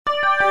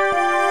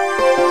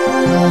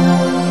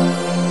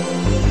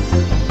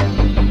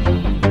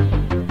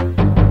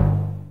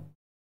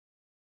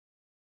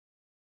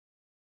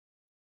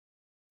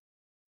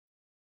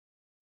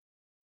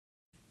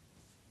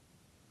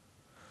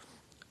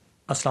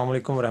Assalamu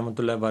alaikum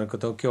warahmatullahi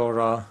wabarakatuh. Kia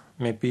ora.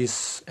 May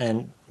peace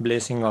and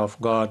blessing of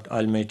God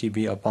Almighty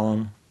be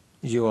upon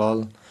you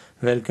all.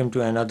 Welcome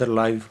to another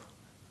live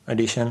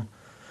edition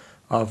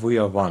of We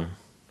Are One.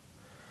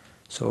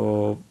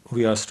 So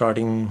we are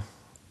starting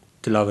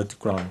Tilawat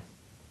Quran.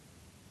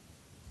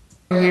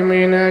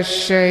 من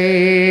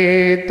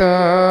الشيطان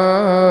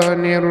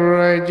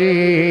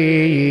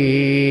الرجيم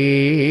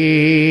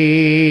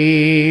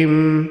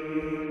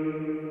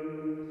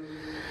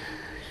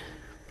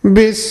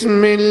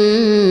بسم الله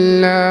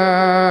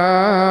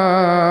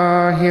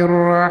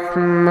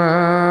الرحمن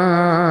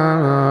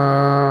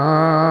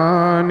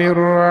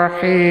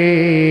الرحيم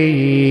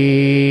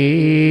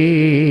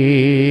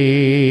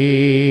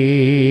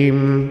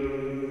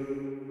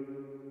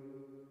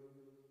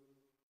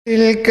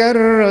تلك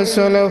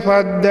الرسل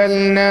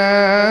فضلنا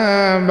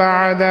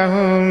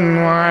بعضهم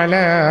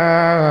على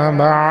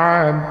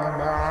بعض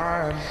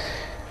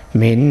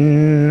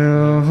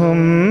منهم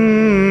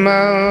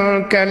من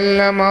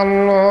كلم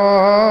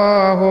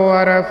الله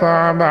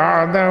ورفع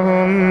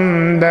بعضهم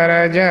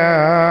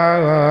درجات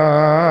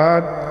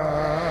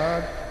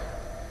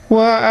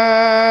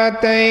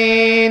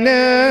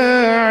وآتينا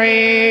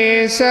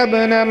عيسى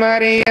ابن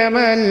مريم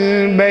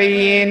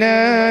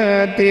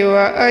البينات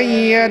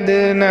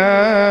وأيدناه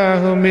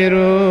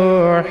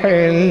بروح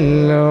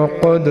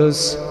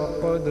القدس.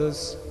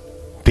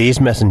 These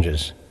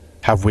messengers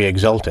have we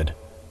exalted,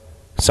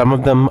 some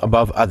of them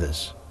above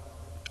others.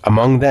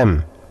 Among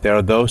them there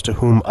are those to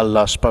whom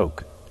Allah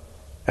spoke,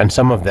 and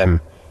some of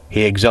them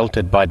He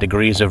exalted by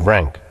degrees of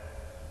rank.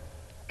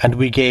 And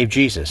we gave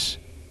Jesus,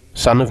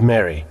 son of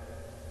Mary,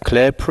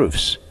 clear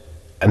proofs,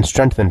 and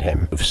strengthened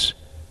him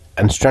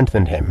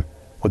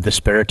with the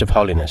Spirit of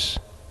holiness.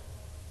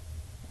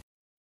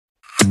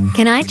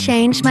 Can I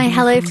change my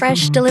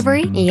HelloFresh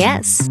delivery?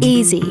 Yes,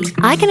 easy.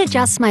 I can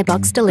adjust my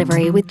box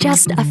delivery with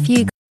just a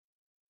few.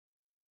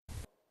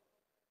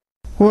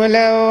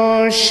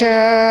 ولو شاء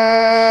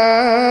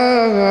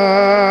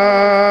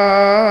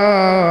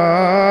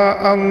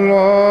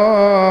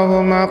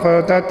الله ما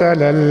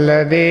اقتتل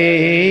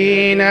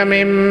الذين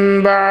من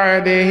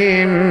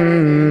بعدهم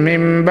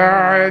من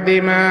بعد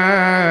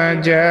ما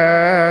جاءتهم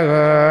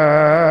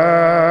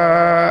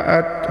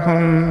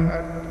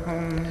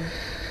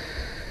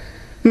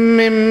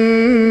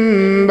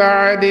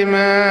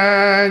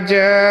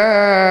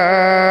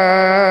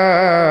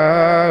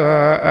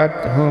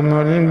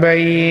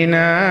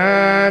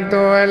البينات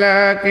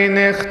ولكن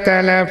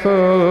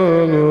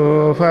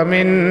اختلفوا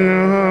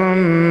فمنهم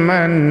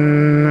من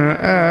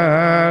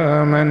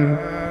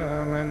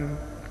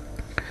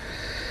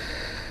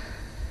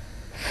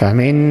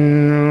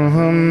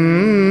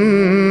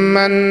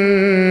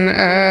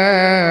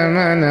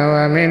آمن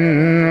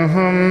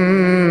ومنهم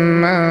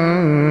من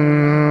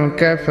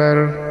كفر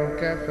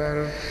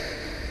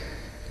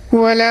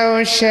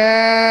ولو شاء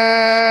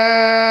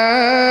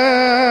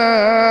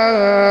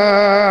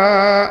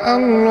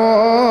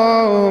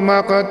الله ما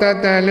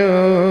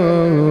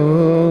اقتتلوا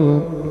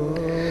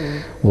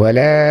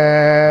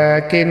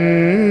ولكن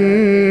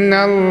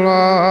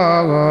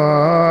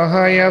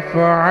الله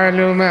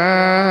يفعل ما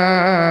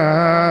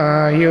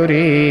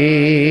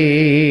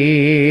يريد.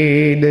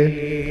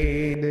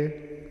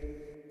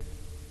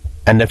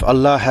 And if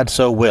Allah had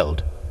so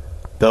willed,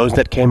 those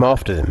that came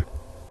after them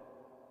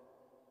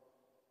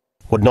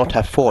would not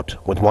have fought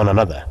with one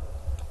another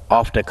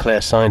after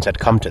clear signs had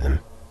come to them,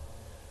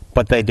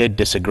 but they did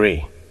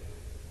disagree.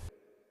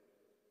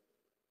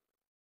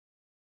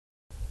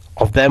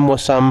 Of them were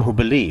some who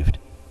believed,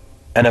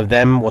 and of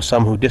them were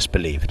some who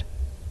disbelieved.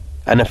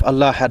 And if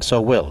Allah had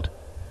so willed,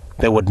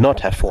 they would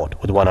not have fought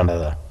with one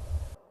another.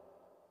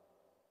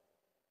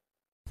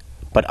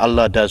 But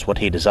Allah does what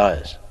He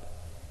desires.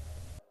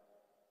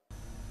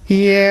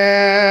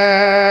 يا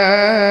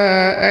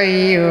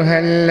أيها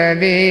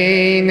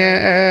الذين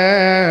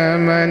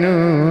آمنوا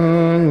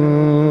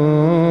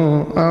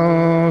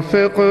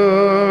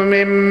أنفقوا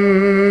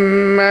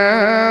مما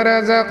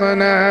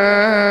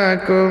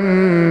رزقناكم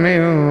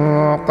من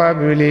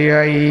قبل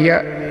أن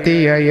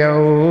يأتي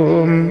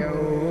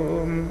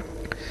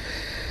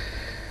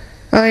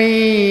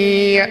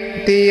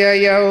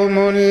يوم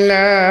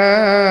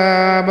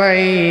لا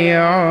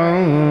بيع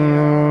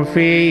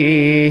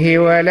فيه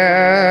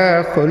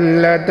ولا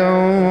خلة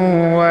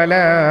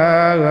ولا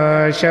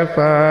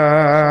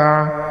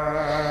شفاعة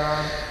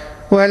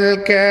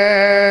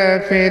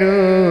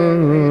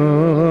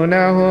والكافرون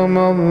هم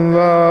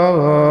الظالمون.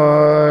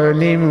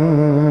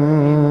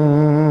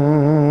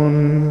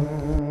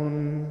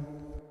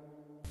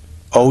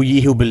 O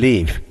ye who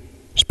believe,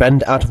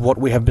 spend out of what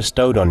we have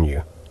bestowed on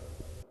you,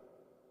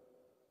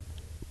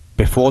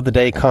 before the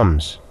day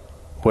comes,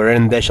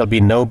 wherein there shall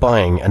be no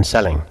buying and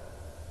selling,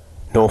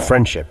 nor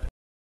friendship,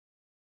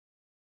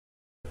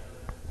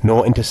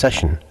 nor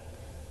intercession,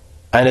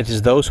 and it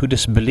is those who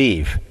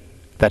disbelieve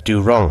that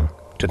do wrong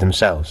to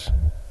themselves.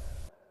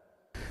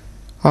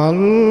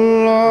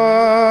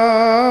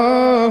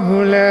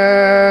 الله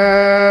لا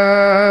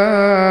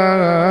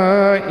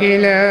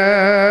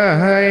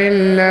إله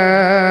إلا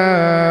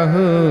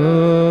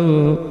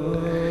هو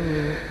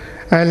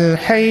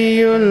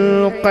الحي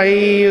القيوم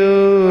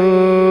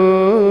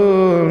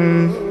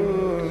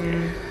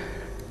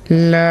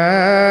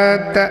لا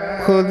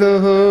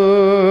تأخذه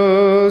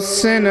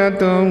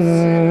سنة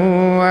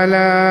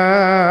ولا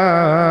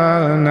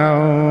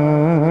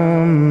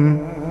نوم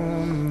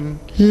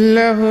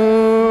له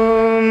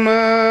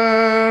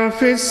ما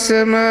في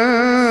السماوات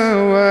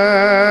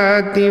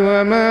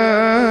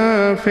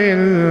وما في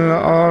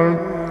الأرض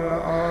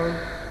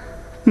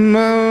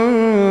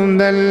من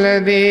ذا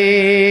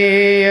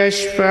الذي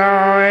يشفع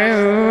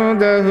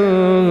عنده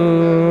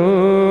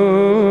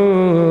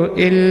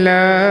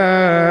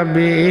إلا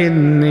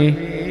بإذنه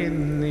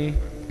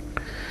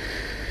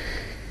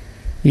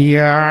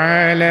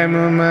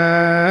يعلم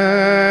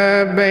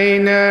ما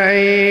بين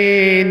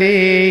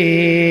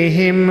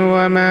أيديهم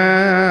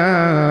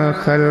وما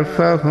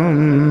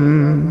خلفهم.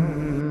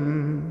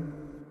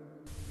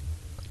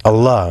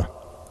 Allah,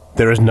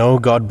 there is no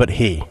God but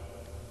He,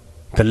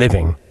 the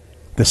living,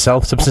 the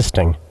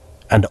self-subsisting,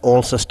 and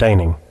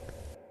all-sustaining.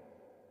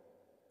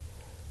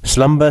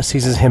 Slumber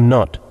seizes Him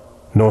not,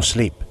 nor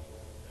sleep.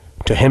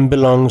 To Him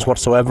belongs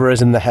whatsoever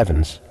is in the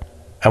heavens,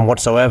 and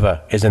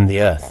whatsoever is in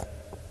the earth.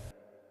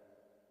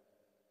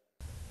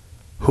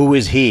 Who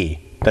is He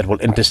that will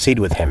intercede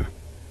with Him,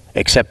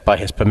 except by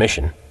His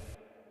permission?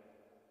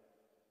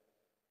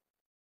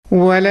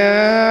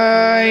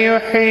 ولا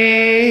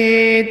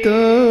يحيطون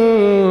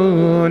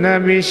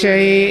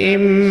بشيء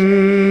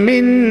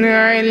من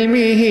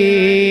علمه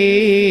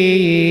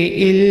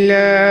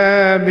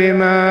إلا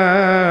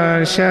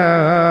بما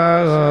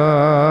شاء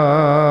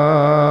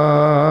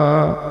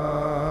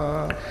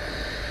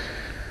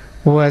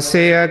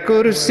وسع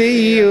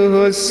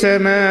كرسيه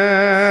السماوات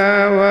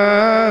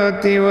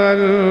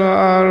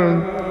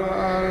والأرض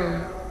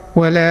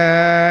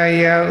ولا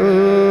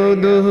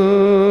يؤوده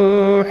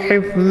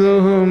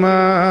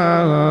حفظهما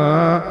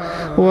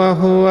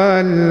وهو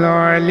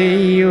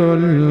العلي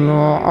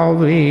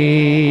العظيم.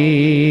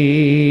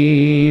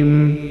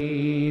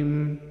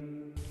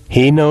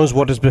 He knows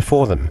what is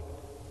before them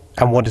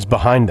and what is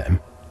behind them,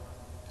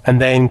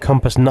 and they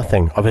encompass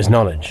nothing of His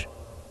knowledge,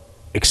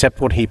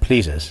 except what He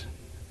pleases.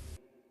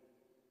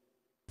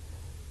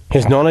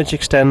 His knowledge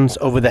extends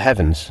over the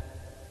heavens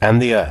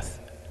and the earth,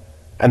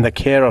 and the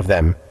care of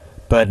them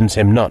burdens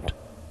Him not,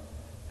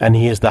 and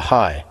He is the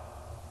High,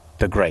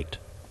 the Great.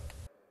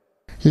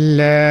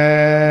 لا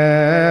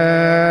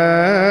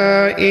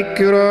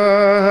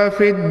إكراه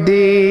في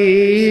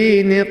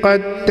الدين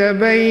قد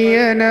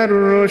تبين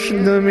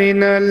الرشد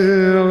من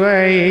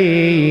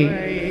الغي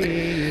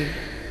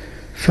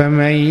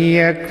فمن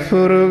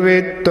يكفر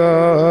بالطاغوت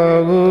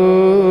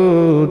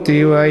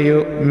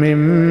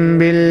ويؤمن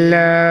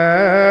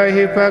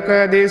بالله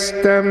فقد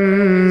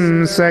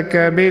استمسك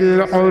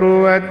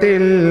بالعروة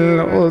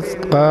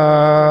الوثقى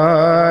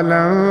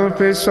لا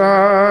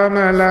انفصام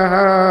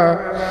لها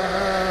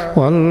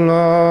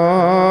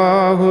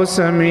والله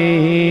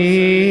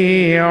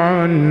سميع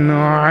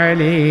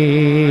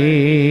عليم.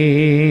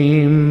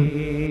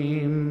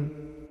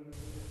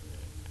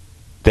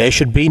 There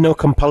should be no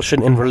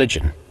compulsion in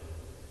religion.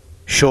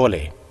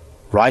 Surely,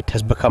 right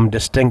has become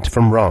distinct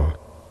from wrong.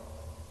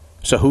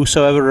 So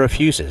whosoever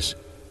refuses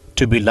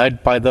to be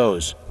led by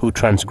those who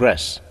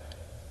transgress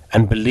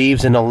and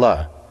believes in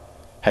Allah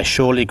has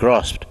surely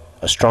grasped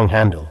a strong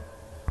handle,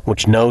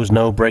 which knows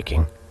no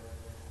breaking,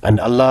 and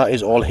Allah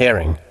is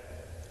all-hearing,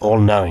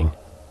 all-knowing.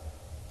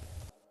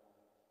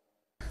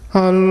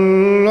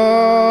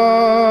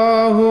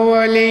 الله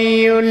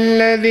ولي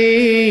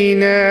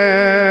الذين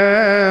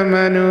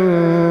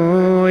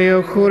آمنوا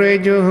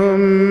يخرجهم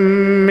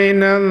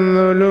من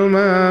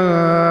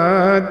الظلمات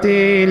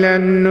إلى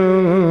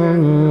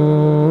النور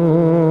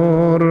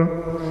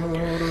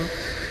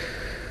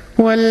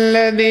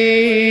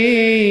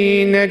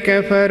والذين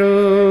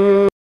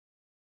كفروا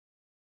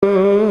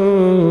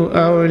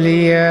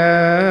أولياؤهم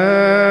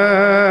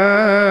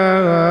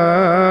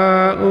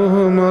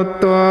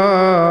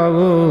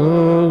الطاغوت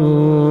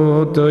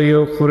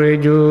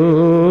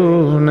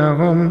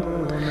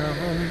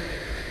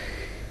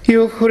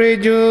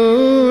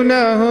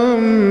يخرجونهم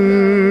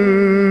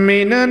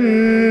من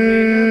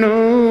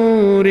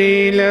النور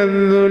إلى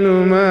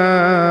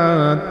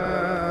الظلمات.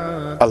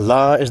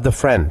 Allah is the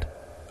friend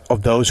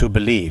of those who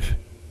believe.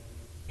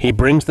 He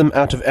brings them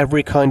out of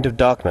every kind of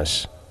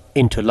darkness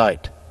into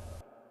light.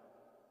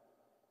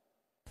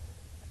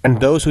 And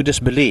those who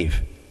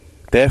disbelieve,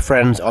 their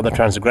friends are the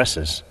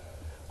transgressors,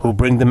 who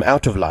bring them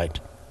out of light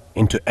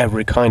into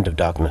every kind of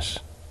darkness.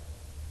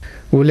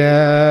 أولئك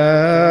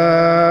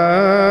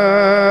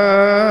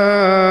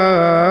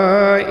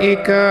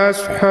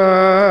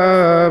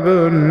أصحاب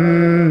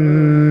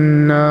النار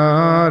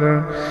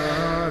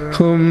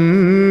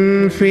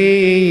هم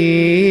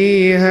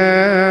فيها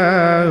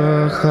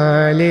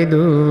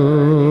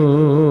خالدون.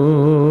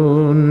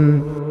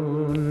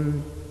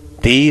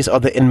 These are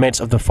the inmates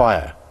of the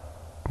fire.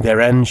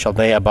 Therein shall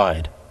they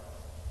abide.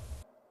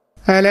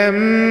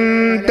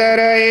 ألم تر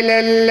إلى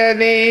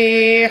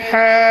الذي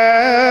حاج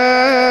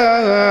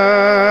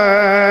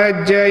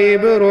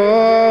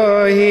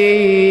إبراهيم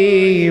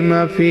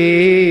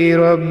في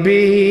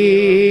ربه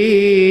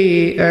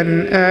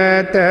أن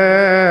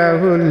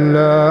آتاه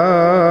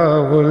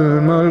الله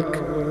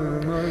الملك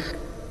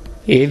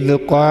إذ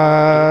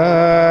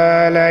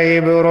قال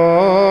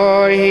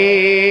إبراهيم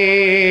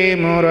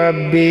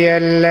ربي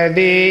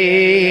الذي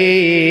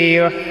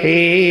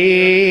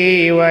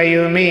يحيي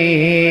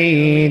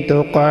ويميت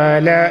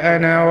قال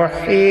أنا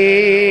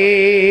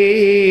أحيي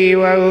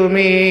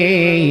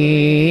وأميت.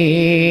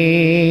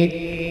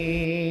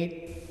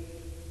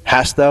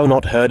 Hast thou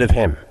not heard of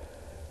him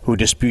who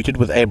disputed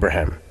with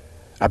Abraham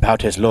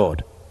about his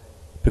Lord,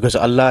 because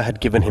Allah had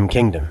given him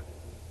kingdom?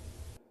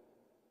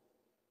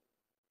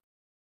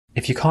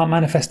 If you can't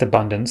manifest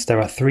abundance,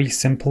 there are 3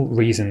 simple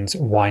reasons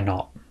why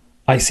not.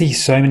 I see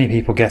so many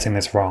people getting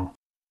this wrong.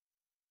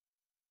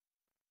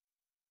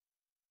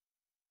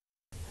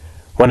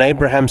 When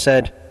Abraham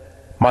said,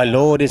 "My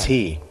Lord is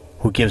he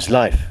who gives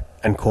life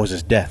and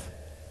causes death,"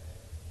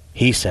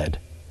 he said,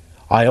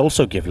 "I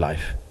also give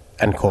life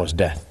and cause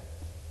death."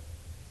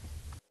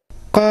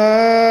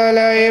 قال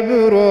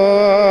إبراهيم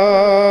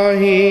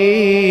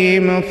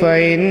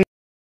فإن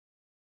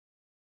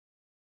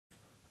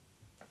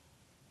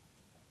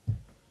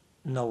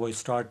Now we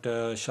start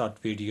a short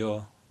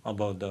video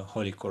about the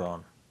Holy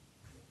Quran.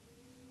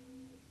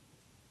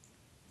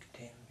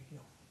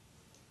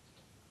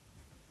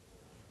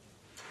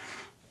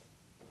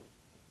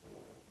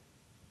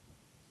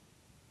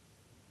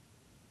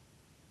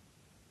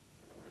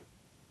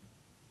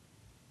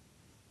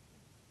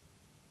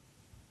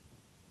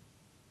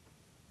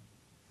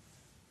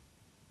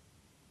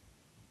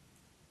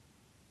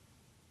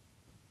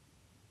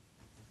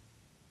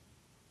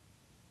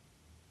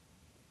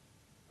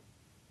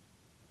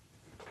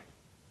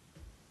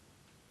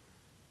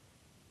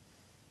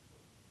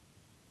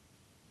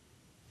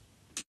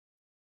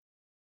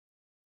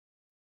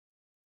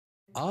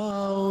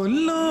 आओ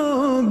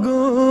लोगों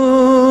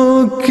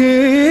के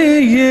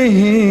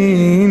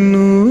यही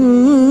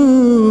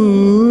नूर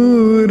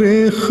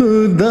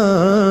खुदा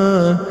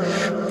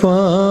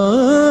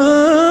पाओगे.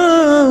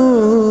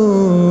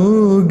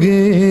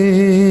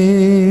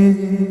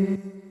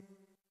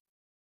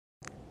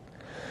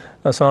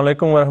 Assalamu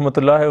alaikum wa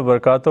rahmatullahi wa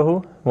barakatuhu.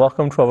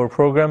 Welcome to our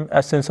program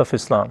Essence of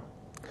Islam.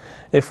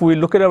 If we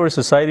look at our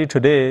society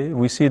today,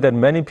 we see that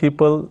many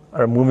people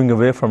are moving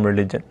away from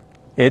religion.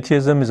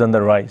 Atheism is on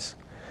the rise.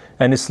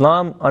 And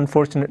Islam,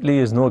 unfortunately,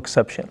 is no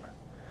exception.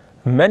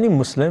 Many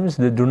Muslims,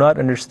 they do not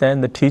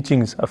understand the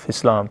teachings of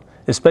Islam,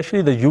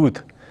 especially the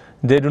youth.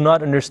 They do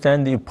not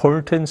understand the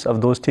importance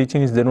of those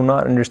teachings. They do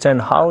not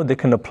understand how they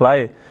can apply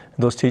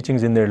those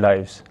teachings in their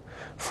lives.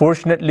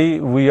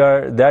 Fortunately, we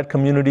are that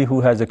community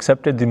who has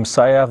accepted the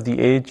Messiah of the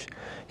age.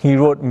 He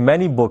wrote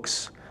many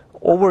books,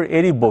 over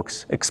 80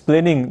 books,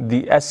 explaining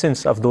the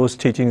essence of those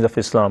teachings of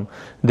Islam.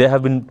 They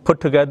have been put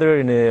together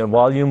in a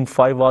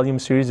 5-volume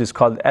series. It's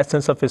called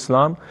Essence of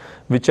Islam.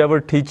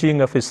 Whichever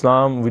teaching of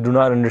Islam we do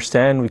not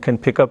understand, we can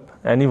pick up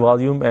any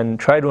volume and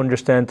try to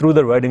understand through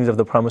the writings of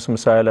the promised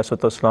Messiah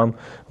ﷺ,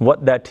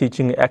 what that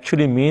teaching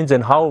actually means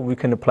and how we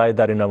can apply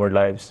that in our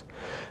lives.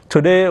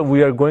 Today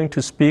we are going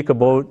to speak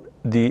about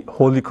the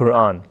Holy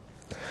Quran.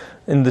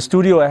 In the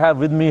studio, I have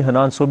with me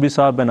Hanan Sobi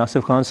Saab and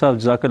Asif Khan Saab.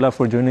 Jazakallah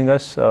for joining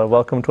us.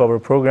 Welcome to our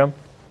program.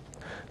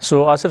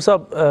 So Asif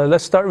Saab,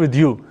 let's start with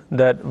you.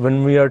 That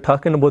when we are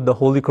talking about the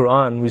Holy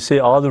Quran, we say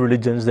all the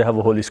religions, they have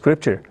a holy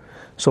scripture.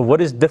 So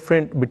what is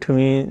different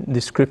between the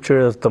scripture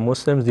of the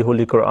Muslims, the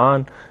Holy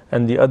Quran,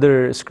 and the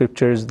other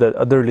scriptures that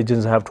other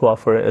religions have to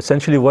offer?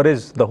 Essentially, what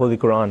is the Holy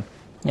Quran?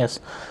 Yes.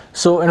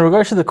 So in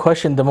regards to the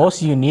question, the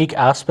most unique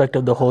aspect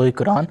of the Holy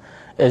Quran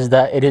is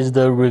that it is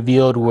the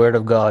revealed word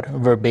of God,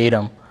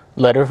 verbatim,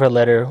 letter for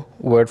letter,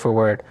 word for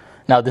word.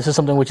 Now, this is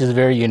something which is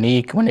very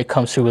unique when it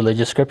comes to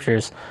religious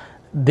scriptures.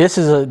 These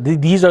are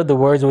the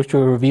words which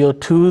were revealed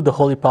to the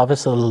Holy Prophet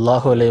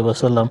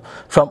ﷺ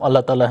from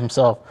Allah Ta'ala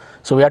himself.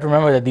 So we have to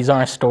remember that these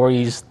aren't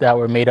stories that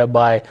were made up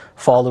by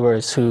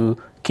followers who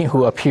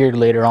appeared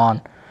later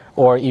on,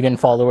 or even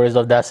followers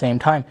of that same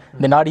time.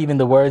 They're not even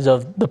the words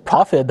of the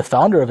Prophet, the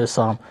founder of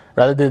Islam.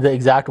 Rather, they're the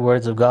exact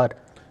words of God.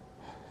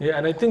 Yeah,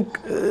 and I think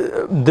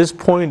this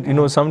point,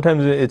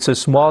 sometimes it's a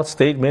small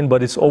statement,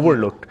 but it's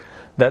overlooked.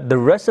 That the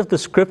rest of the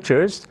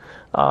scriptures,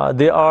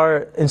 they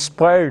are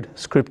inspired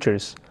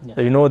scriptures.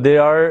 Yeah. They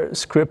are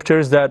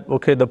scriptures that,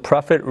 the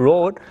Prophet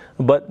wrote,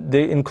 but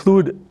they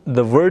include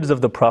the words of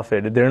the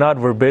Prophet. They're not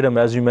verbatim,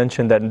 as you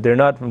mentioned, that they're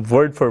not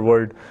word for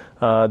word.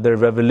 The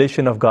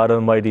revelation of God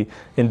Almighty.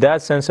 In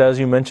that sense, as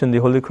you mentioned, the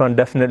Holy Quran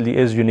definitely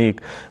is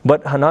unique.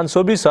 But Hanan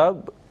Sobi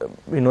Saab,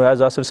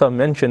 as Asif Saab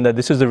mentioned, that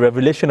this is the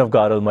revelation of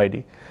God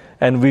Almighty.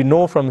 And we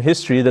know from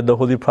history that the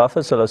Holy Prophet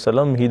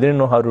ﷺ, he didn't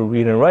know how to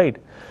read and write.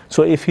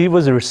 So if he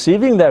was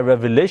receiving that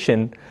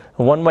revelation,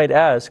 one might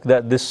ask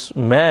that this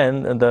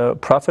man, the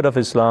Prophet of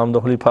Islam, the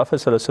Holy Prophet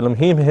ﷺ,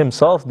 he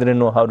himself didn't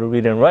know how to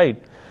read and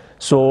write.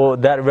 So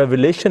that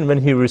revelation when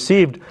he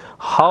received,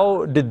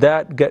 how did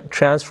that get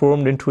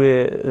transformed into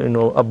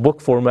a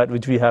book format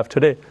which we have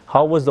today?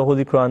 How was the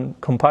Holy Quran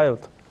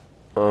compiled?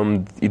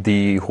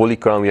 The Holy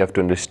Quran, we have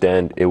to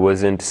understand, it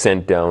wasn't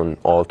sent down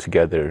all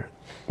together,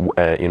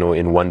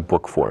 in one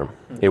book form.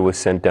 It was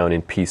sent down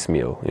in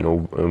piecemeal,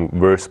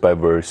 verse by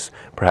verse,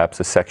 perhaps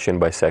a section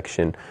by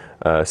section,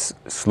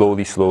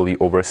 slowly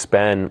over a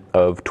span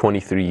of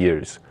 23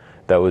 years.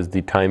 That was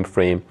the time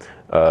frame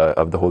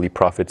of the Holy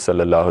Prophet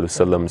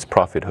ﷺ's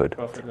prophethood.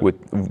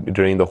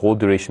 During the whole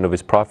duration of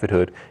his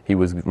prophethood, he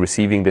was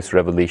receiving this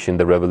revelation,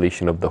 the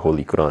revelation of the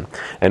Holy Quran.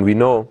 And we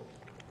know,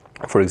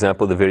 for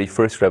example, the very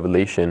first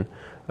revelation,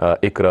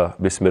 Iqra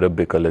bismi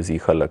rabbika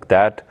allazi khalaq,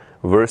 that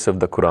verse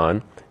of the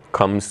Quran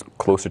comes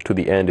closer to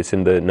the end. It's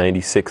in the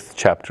 96th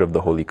chapter of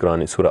the Holy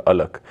Quran, in Surah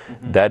Alaq.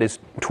 That is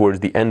towards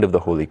the end of the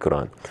Holy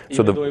Quran.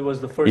 Even though it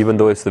was the first even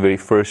though it's the very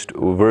first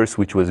verse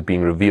which was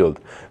being revealed.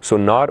 So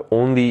not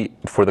only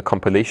for the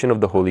compilation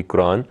of the Holy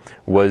Quran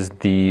were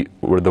the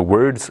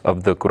words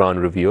of the Quran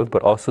revealed,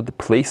 but also the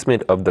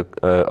placement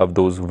of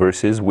those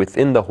verses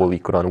within the Holy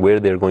Quran,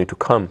 where they're going to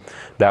come.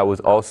 That was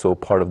also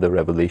part of the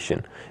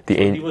revelation.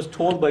 He was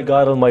told by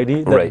God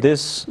Almighty that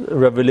this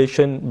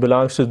revelation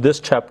belongs to this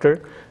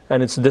chapter,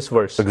 and it's this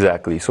verse.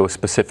 Exactly. So a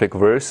specific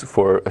verse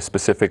for a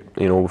specific,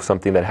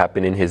 something that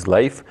happened in his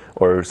life,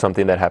 or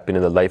something that happened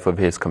in the life of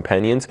his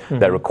companions,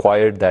 that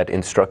required that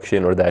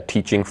instruction or that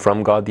teaching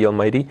from God the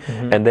Almighty.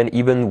 And then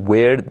even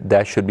where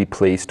that should be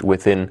placed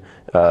within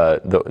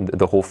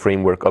the whole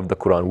framework of the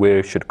Quran, where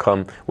it should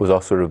come, was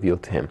also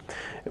revealed to him.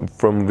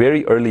 From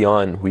very early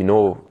on, we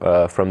know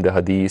from the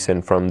hadith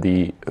and from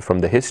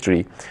the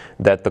history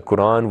that the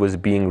Quran was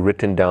being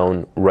written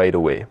down right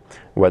away,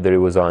 whether it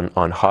was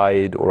on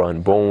hide or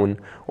on bone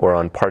or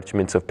on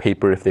parchments of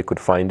paper if they could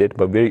find it.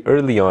 But very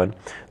early on,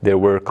 there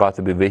were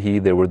Qatib-e-Wahi,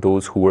 there were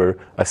those who were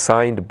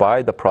assigned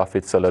by the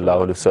Prophet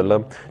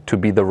ﷺ to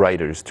be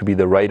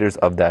the writers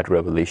of that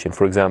revelation.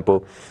 For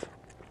example,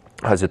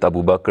 Hazrat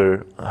Abu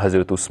Bakr,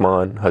 Hazrat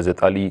Usman,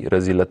 Hazrat Ali,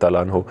 Razillah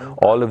anhu,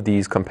 all of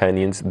these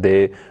companions,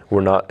 they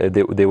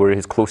were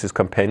his closest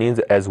companions,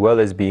 as well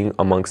as being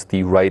amongst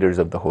the writers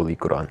of the Holy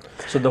Quran.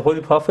 So the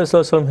Holy Prophet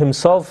ﷺ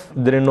himself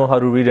didn't know how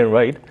to read and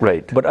write.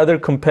 Right. But other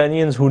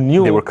companions who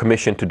knew, they were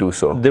commissioned to do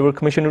so. They were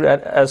commissioned,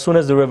 as soon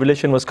as the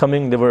revelation was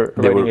coming, they were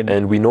writing it.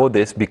 And we know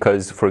this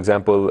because, for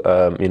example,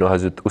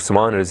 Hazrat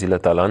Usman, Razillah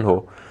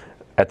anhu,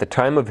 at the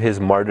time of his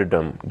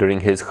martyrdom, during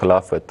his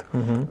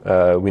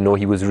Khilafat, we know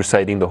he was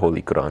reciting the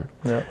Holy Quran.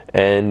 Yeah.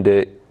 And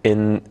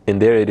in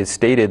there it is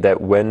stated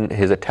that when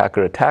his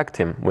attacker attacked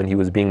him, when he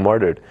was being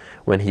martyred,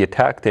 when he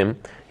attacked him,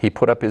 he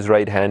put up his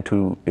right hand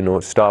to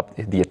stop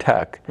the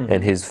attack,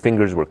 and his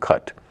fingers were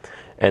cut.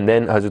 And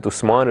then Hazrat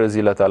Usman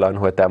Razillah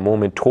anhu at that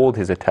moment told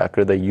his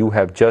attacker that you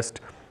have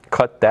just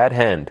cut that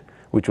hand,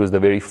 which was the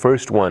very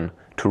first one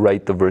to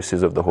write the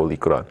verses of the Holy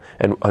Quran.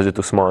 And Hazrat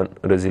Usman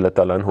Razillah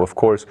anhu, of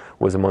course,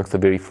 was amongst the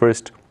very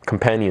first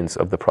companions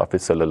of the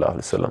Prophet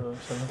ﷺ.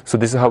 So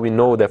this is how we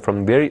know that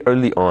from very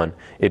early on,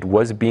 it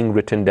was being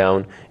written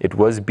down, it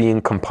was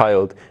being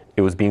compiled,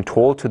 it was being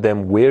told to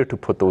them where to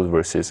put those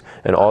verses,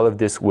 and all of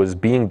this was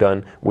being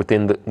done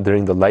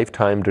during the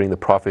lifetime, during the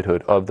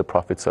prophethood of the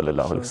Prophet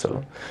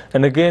ﷺ.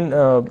 And again,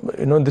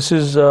 this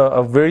is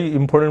a very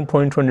important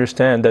point to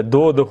understand, that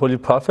though the Holy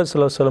Prophet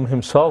ﷺ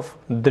himself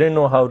didn't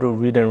know how to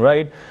read and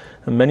write,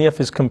 many of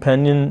his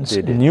companions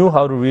knew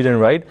how to read and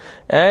write.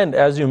 And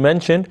as you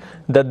mentioned,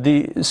 that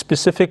the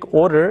specific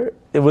order,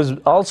 it was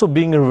also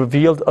being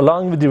revealed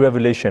along with the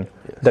revelation.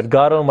 Yes. That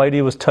God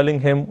Almighty was telling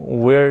him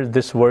where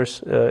this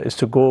verse is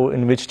to go,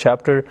 in which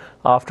chapter,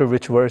 after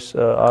which verse,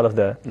 all of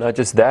that. Not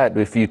just that,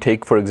 if you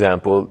take, for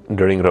example,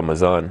 during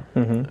Ramadan,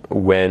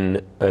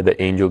 when the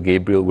angel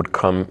Gabriel would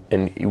come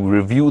and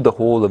review the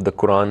whole of the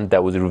Quran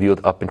that was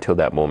revealed up until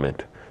that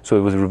moment. So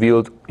it was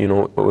revealed, in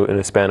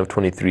a span of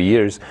 23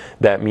 years.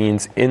 That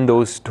means in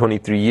those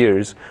 23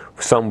 years,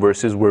 some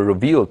verses were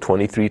revealed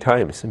 23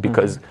 times,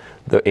 because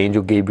the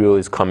angel Gabriel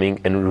is coming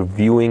and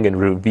reviewing and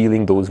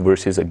revealing those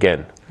verses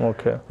again.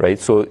 Okay. Right?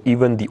 So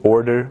even the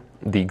order,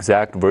 the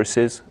exact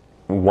verses,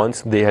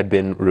 once they had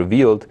been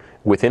revealed,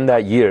 within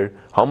that year,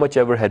 how much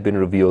ever had been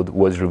revealed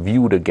was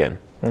reviewed again.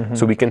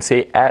 So we can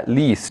say at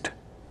least,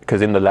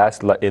 because in the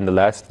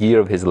last year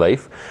of his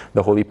life,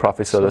 the Holy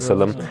Prophet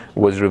ﷺ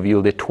was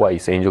revealed it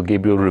twice. Angel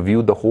Gabriel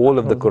reviewed the whole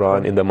of the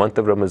Quran in the month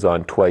of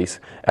Ramadan twice,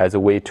 as a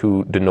way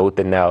to denote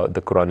that now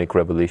the Quranic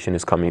revelation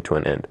is coming to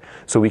an end.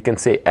 So we can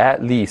say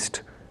at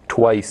least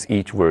twice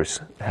each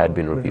verse had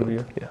been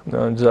revealed. Yeah.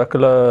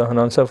 Jazakallah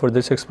Hanan Sahib for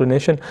this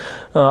explanation.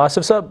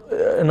 Asif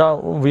Sahib, now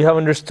we have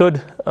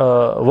understood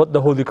what the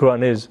Holy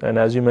Quran is, and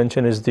as you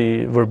mentioned, is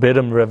the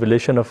verbatim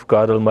revelation of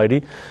God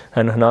Almighty.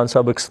 And Hanan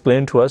Sahib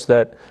explained to us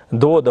that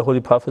though the Holy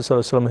Prophet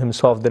ﷺ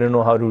himself didn't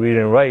know how to read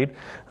and write,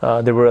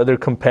 there were other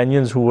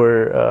companions who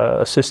were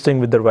assisting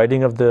with the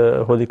writing of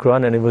the Holy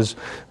Quran, and it was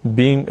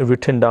being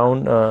written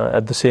down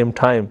at the same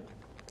time.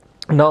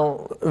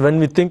 Now, when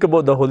we think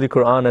about the Holy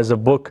Quran as a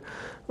book,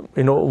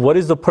 what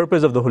is the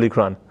purpose of the Holy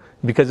Quran?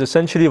 Because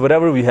essentially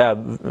whatever we have,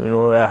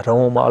 at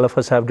home, all of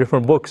us have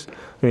different books.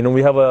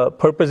 We have a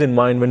purpose in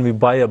mind when we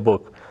buy a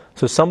book.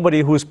 So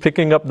somebody who's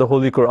picking up the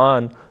Holy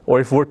Quran, or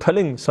if we're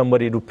telling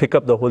somebody to pick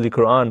up the Holy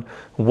Quran,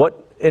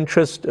 what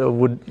interest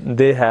would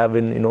they have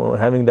in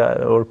having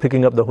that or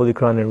picking up the Holy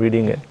Quran and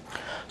reading it?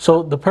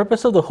 So the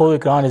purpose of the Holy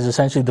Quran is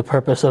essentially the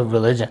purpose of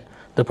religion.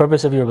 The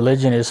purpose of your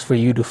religion is for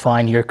you to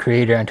find your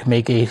Creator and to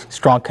make a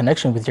strong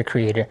connection with your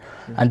Creator.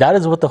 And that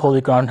is what the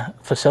Holy Quran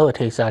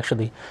facilitates,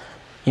 actually.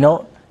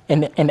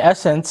 In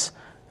essence,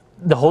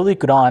 the Holy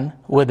Quran,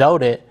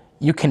 without it,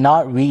 you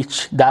cannot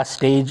reach that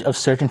stage of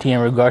certainty in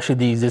regards to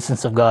the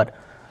existence of God.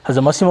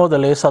 Hazrat Masih Maud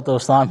alayhi salatu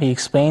wasalam, he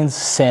explains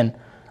sin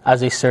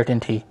as a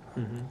certainty.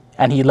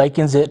 And he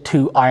likens it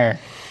to iron.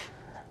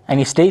 And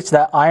he states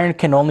that iron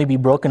can only be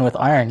broken with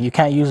iron. You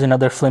can't use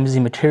another flimsy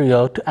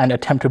material and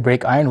attempt to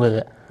break iron with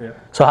it.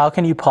 So how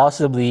can you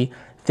possibly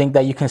think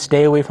that you can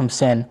stay away from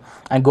sin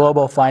and go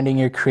about finding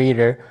your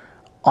Creator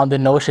on the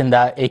notion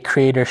that a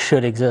Creator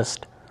should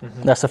exist?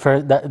 That's the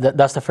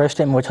first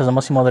statement which Hazrat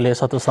Masih Maud alayhi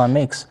salatu wasalam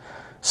makes.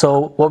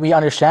 So what we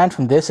understand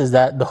from this is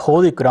that the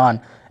Holy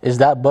Quran is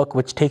that book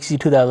which takes you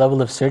to that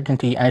level of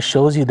certainty, and it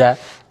shows you that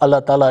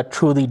Allah Ta'ala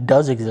truly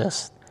does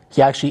exist.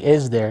 He actually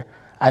is there.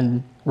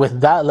 And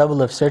with that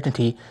level of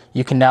certainty,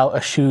 you can now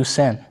eschew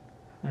sin.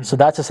 So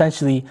that's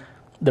essentially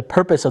the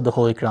purpose of the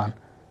Holy Quran.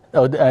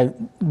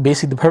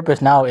 Basically, the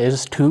purpose now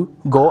is to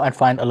go and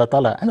find Allah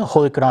Ta'ala. And the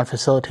Holy Quran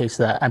facilitates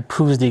that and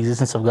proves the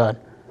existence of God.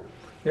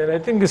 Yeah, and I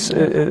think this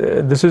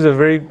is a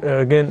very,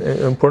 again,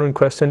 important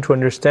question to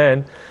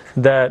understand,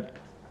 that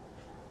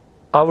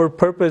our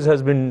purpose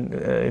has been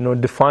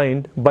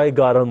defined by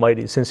God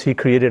Almighty since He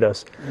created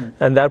us.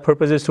 And that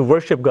purpose is to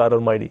worship God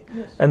Almighty.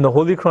 And the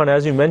Holy Quran,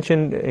 as you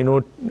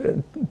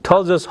mentioned,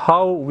 tells us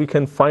how we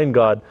can find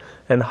God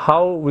and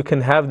how we can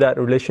have that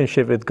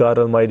relationship with God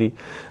Almighty.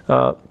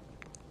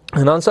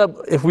 And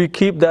Ansab, if we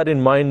keep that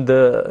in mind,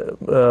 the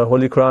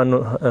Holy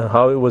Quran,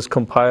 how it was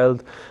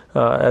compiled,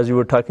 as you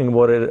were talking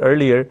about it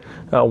earlier,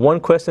 one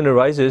question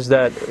arises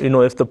that,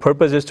 if the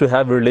purpose is to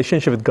have a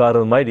relationship with God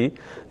Almighty,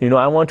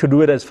 I want to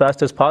do it as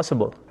fast as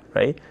possible,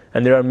 right?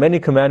 And there are many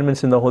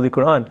commandments in the Holy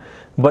Quran.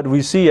 But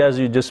we see, as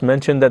you just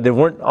mentioned, that they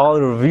weren't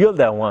all revealed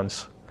at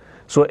once.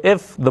 So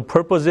if the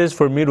purpose is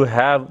for me to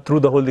have, through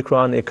the Holy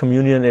Quran, a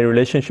communion, a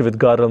relationship with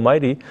God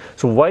Almighty,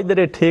 so why did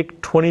it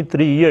take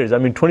 23 years? I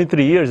mean,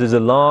 23 years is a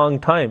long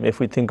time if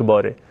we think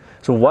about it.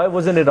 So why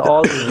wasn't it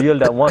all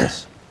revealed at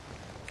once?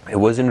 It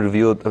wasn't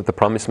revealed. The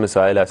promised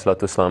Messiah,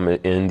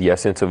 ﷺ, in the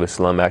essence of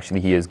Islam,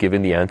 actually, he has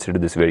given the answer to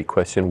this very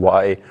question,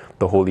 why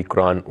the Holy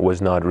Quran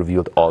was not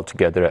revealed all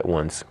together at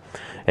once.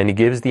 And he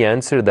gives the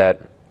answer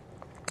that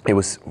it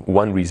was,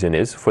 one reason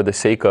is for the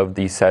sake of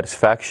the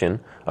satisfaction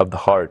of the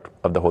heart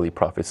of the Holy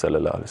Prophet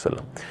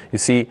ﷺ. You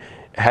see,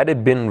 had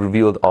it been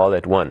revealed all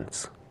at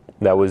once,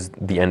 that was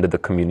the end of the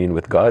communion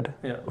with God?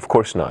 Yeah. Of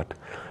course not.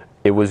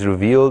 It was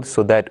revealed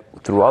so that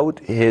throughout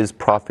his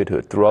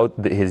prophethood, throughout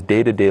his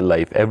day-to-day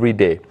life, every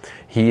day,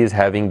 he is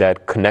having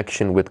that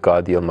connection with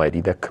God the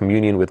Almighty, that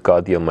communion with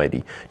God the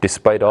Almighty,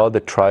 despite all the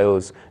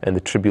trials and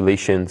the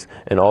tribulations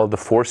and all the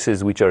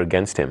forces which are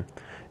against him.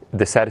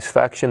 The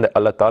satisfaction that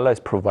Allah Ta'ala is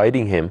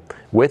providing him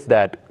with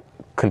that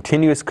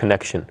continuous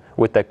connection,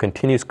 with that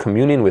continuous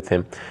communion with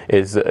him,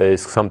 is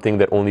something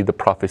that only the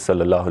Prophet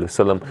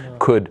ﷺ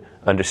could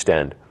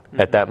understand.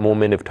 At that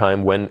moment of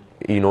time when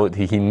he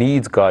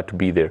needs God to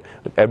be there,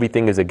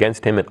 everything is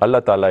against him, and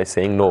Allah Ta'ala is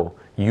saying, no,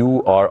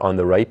 you are on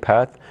the right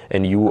path,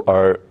 and you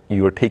are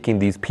taking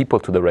these people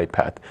to the right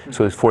path.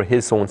 So it's for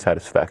his own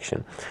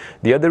satisfaction.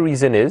 The other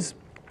reason is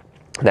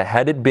that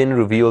had it been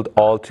revealed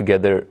all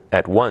together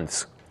at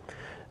once,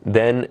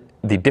 then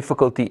the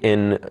difficulty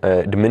in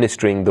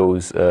administering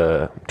those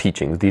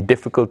teachings, the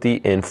difficulty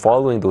in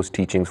following those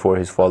teachings for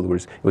his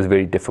followers, it was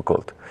very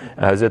difficult.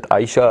 Hazrat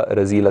Aisha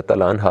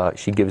Raziyallahu anha,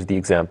 she gives the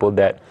example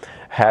that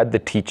had the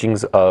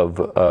teachings of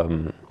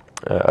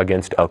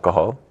against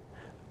alcohol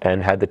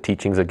and had the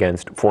teachings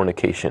against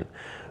fornication,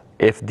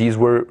 if these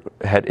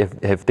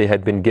if they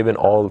had been given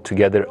all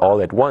together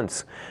all at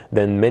once,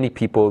 then many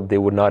people, they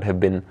would not have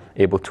been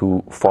able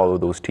to follow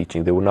those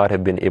teachings. They would not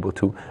have been able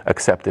to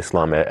accept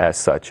Islam as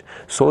such.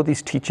 So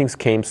these teachings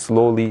came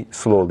slowly,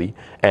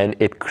 and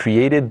it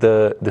created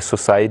the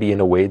society in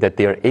a way that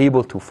they are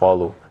able to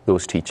follow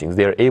those teachings.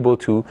 They are able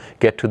to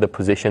get to the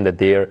position that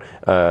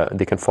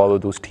they can follow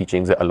those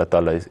teachings that Allah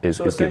Ta'ala is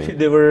So essentially giving.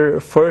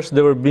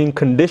 they were being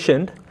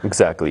conditioned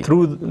exactly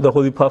through the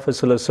Holy Prophet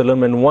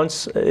ﷺ, and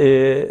once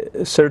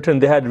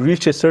they had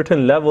reached a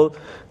certain level,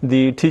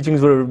 the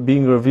teachings were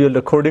being revealed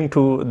according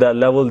to that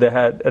level they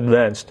had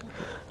advanced.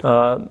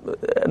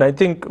 And I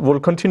think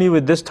we'll continue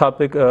with this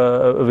topic,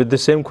 with the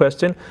same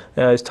question.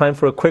 It's time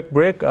for a quick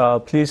break.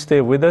 Please stay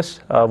with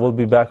us. We'll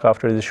be back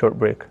after this short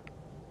break.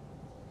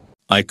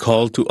 I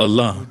call to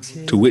Allah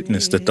to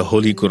witness that the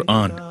Holy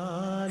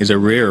Quran is a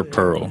rare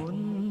pearl.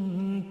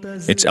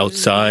 Its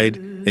outside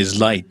is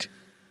light,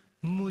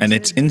 and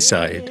its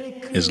inside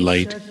is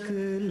light,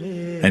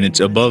 and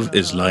its above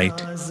is light,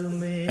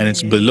 and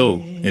its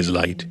below is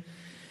light.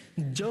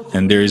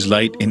 And there is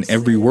light in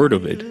every word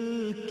of it,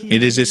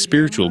 It is a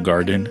spiritual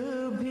garden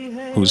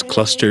whose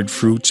clustered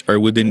fruits are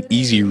within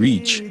easy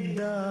reach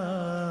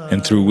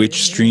and through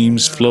which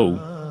streams flow.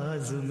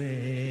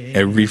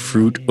 Every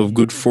fruit of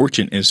good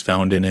fortune is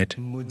found in it,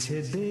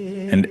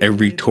 and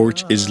every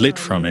torch is lit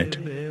from it.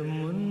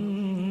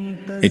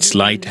 Its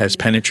light has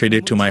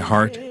penetrated to my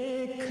heart,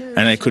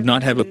 and I could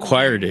not have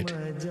acquired it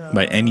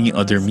by any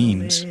other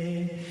means.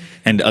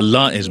 And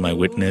Allah is my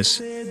witness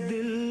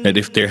that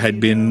if there had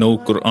been no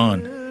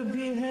Quran,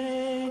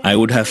 I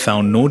would have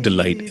found no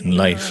delight in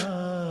life.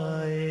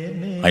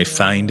 I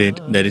find it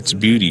that its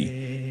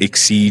beauty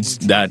exceeds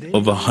that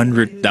of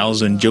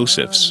 100,000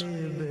 Josephs.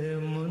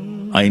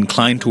 I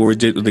incline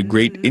towards it with a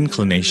great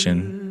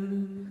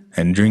inclination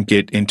and drink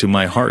it into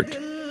my heart.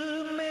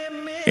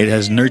 It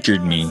has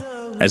nurtured me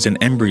as an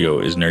embryo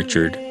is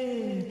nurtured,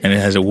 and it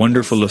has a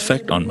wonderful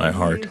effect on my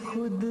heart.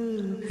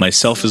 My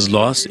self is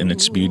lost in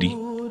its beauty.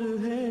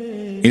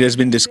 It has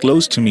been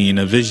disclosed to me in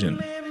a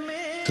vision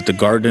that the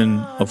garden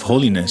of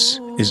holiness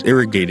is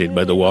irrigated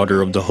by the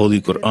water of the Holy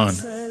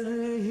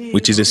Quran,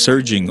 which is a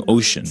surging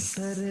ocean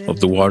of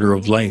the water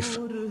of life.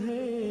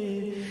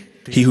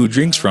 He who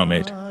drinks from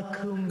it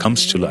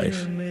comes to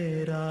life.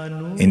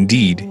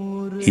 Indeed,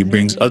 he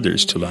brings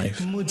others to life.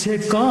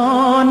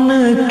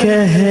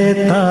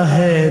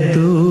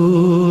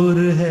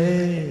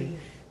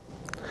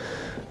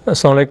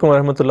 Assalamu alaikum wa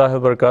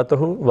rahmatullahi wa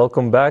barakatuhu.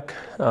 Welcome back.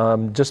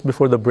 Just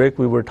before the break,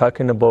 we were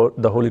talking about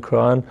the Holy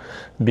Quran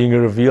being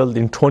revealed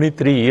in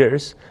 23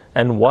 years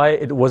and why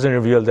it wasn't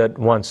revealed at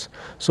once.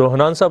 So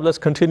Hanan Sahib, let's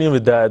continue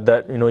with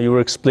that. You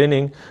were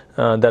explaining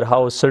that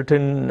how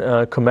certain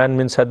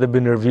commandments, had they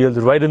been revealed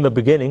right in the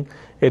beginning,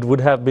 it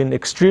would have been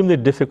extremely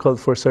difficult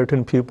for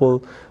certain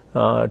people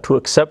to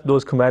accept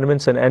those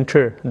commandments and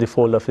enter the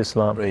fold of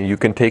Islam. Right. You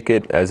can take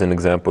it as an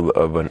example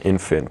of an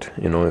infant.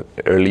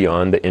 Early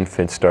on, the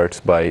infant starts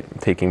by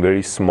taking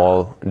very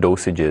small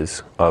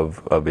dosages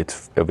of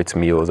its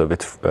meals, of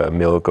its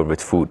milk, of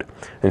its food,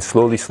 and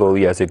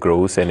slowly, as it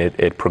grows and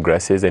it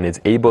progresses and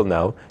it's able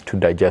now to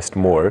digest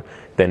more,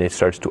 then it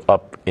starts to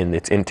up in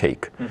its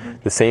intake.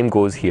 The same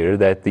goes here,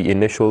 that the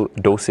initial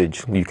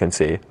dosage, you can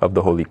say, of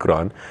the Holy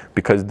Quran,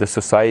 because the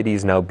society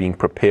is now being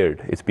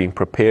prepared. It's being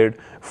prepared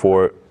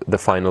for the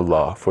final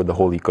law, for the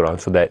Holy Quran,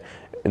 so that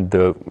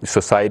the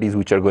societies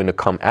which are going to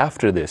come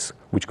after this,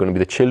 which are going to be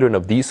the children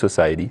of these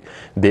society,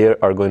 they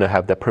are going to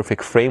have the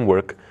perfect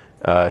framework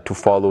to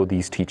follow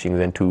these teachings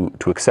and to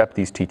accept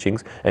these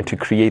teachings and to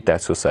create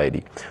that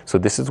society. So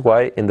this is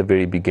why in the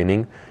very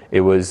beginning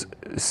it was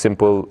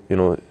simple,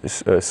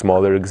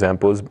 smaller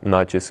examples,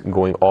 not just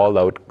going all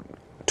out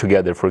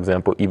together. For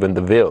example, even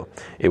the veil,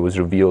 it was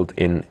revealed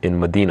in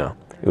Medina.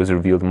 It was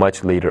revealed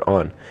much later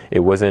on.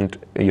 It wasn't,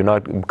 you're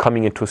not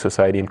coming into a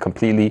society and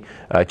completely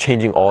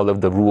changing all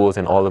of the rules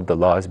and all of the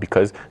laws,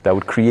 because that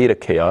would create a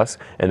chaos,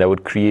 and that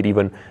would create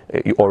even,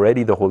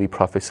 already the Holy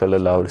Prophet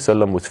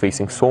ﷺ was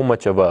facing so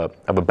much of a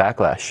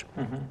backlash.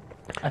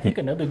 I think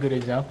another good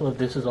example of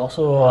this is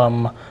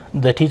also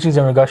the teachings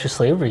in regards to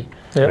slavery.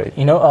 Yeah.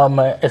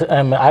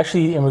 Right.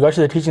 Actually, in regards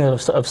to the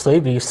teachings of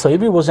slavery,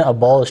 slavery wasn't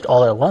abolished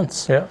all at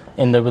once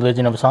in the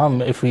religion of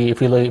Islam. If we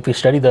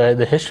study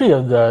the history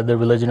of the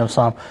religion of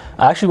Islam,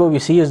 actually what we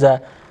see is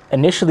that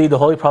initially the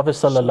Holy Prophet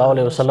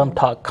ﷺ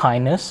taught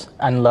kindness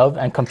and love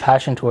and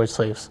compassion towards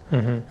slaves,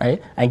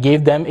 right, and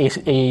gave them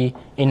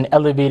an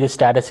elevated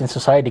status in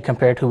society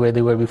compared to where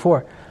they were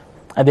before.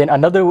 And then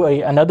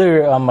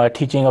another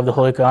teaching of the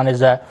Holy Quran is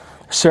that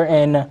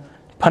certain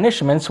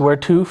punishments were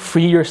to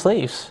free your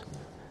slaves.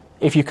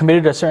 If you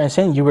committed a certain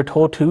sin, you were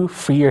told to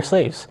free your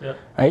slaves,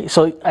 right?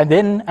 So and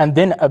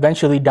then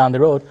eventually down the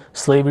road,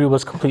 slavery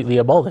was completely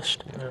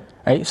abolished,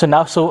 right?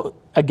 So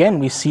again,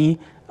 we see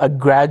a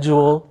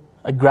gradual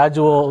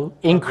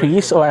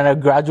increase or a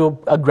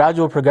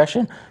gradual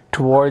progression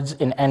towards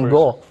an end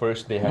goal.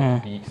 First they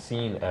have to be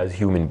seen as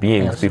human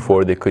beings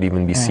before they could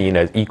even be seen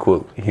as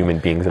equal human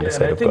beings in the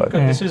sight of God.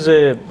 This is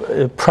a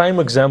prime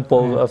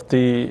example of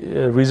the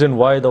reason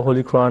why the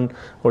Holy Quran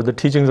or the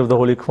teachings of the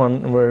Holy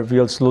Quran were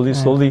revealed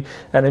slowly.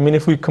 And I mean,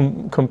 if we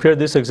compare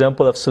this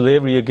example of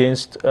slavery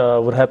against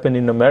what happened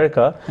in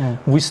America,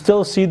 we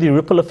still see the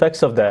ripple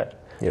effects of that.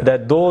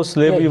 That though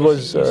slavery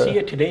was... You see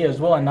it today as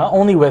well, and not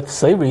only with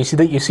slavery,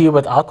 you see it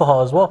with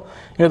alcohol as well.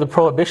 The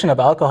prohibition of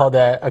alcohol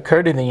that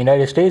occurred in the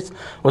United States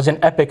was an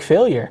epic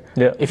failure.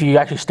 If you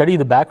actually study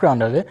the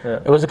background of it,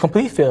 it was a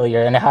complete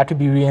failure, and it had to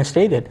be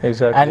reinstated.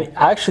 And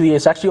actually,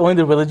 it's actually only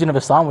the religion of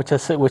Islam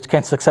which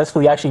can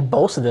successfully actually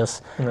boast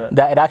this,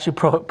 that it actually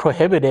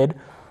prohibited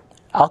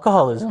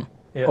alcoholism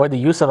or the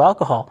use of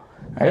alcohol.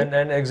 Right.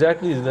 And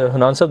exactly,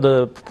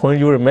 the point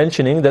you were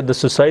mentioning, that the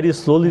society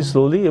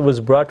slowly, it was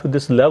brought to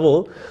this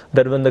level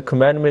that when the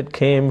commandment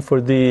came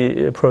for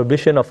the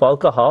prohibition of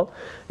alcohol,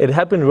 it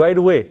happened right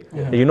away.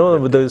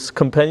 With those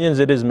companions,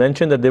 it is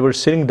mentioned that they were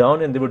sitting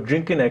down and they were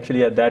drinking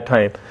actually at that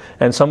time.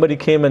 And somebody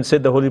came and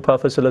said the Holy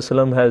Prophet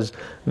ﷺ has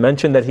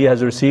mentioned that he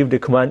has received a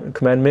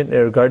commandment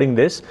regarding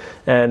this.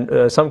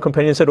 And some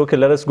companions said, okay,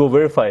 let us go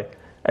verify.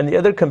 And the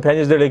other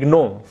companions, they're like,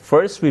 no,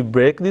 first we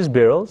break these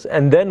barrels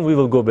and then we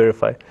will go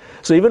verify.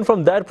 So even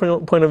from that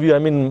point of view, I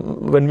mean,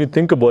 when we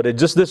think about it,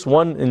 just this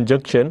one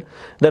injunction,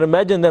 then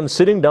imagine them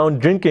sitting down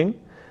drinking,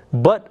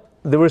 but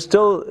they were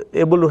still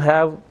able to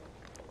have,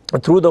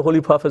 through the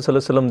Holy Prophet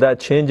ﷺ, that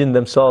change in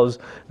themselves,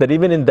 that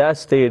even in that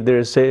state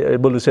they're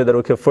able to say that,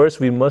 okay, first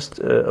we must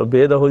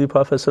obey the Holy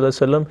Prophet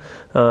ﷺ,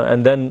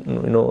 and then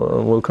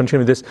we'll continue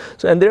with this.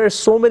 So, and there are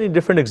so many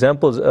different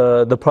examples.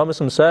 The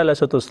Promised Messiah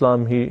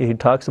ﷺ, he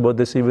talks about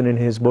this even in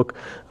his book,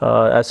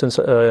 Essence,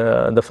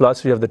 the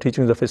Philosophy of the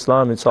Teachings of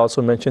Islam. It's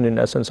also mentioned in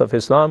Essence of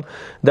Islam,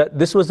 that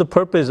this was the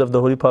purpose of the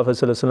Holy Prophet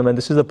ﷺ, and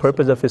this is the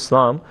purpose of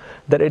Islam,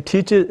 that it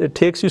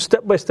takes you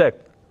step by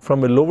step,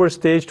 from a lower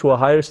stage to a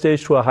higher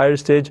stage to a higher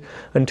stage,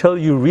 until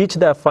you reach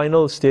that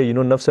final stage,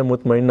 nafsa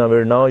mutmainna,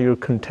 where now you're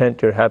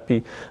content, you're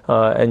happy,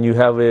 and you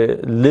have a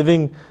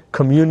living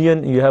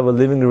communion, you have a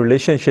living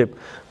relationship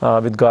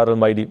with God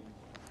Almighty.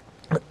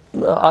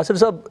 Asif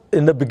Sahab,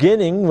 in the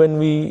beginning, when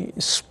we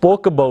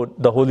spoke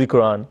about the Holy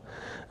Quran,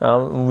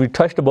 we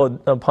touched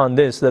upon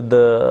this, that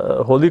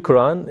the Holy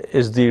Quran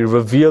is the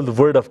revealed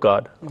word of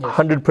God,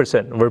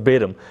 100%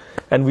 verbatim.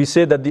 And we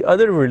say that the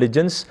other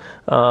religions,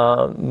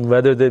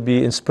 whether they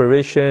be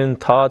inspiration,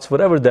 thoughts,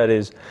 whatever that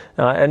is,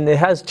 and it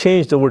has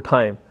changed over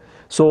time.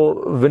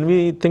 So when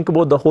we think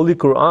about the Holy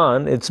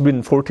Quran, it's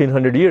been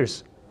 1400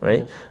 years.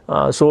 Right?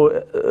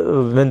 So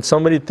when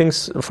somebody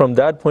thinks from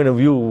that point of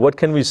view, what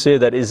can we say,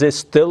 that is it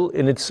still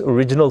in its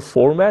original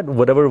format,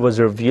 whatever was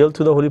revealed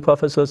to the Holy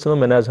Prophet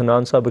ﷺ, and as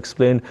Hanan Sahib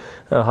explained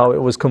how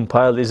it was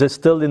compiled, is it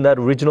still in that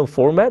original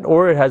format,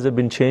 or has it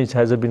been changed,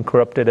 has it been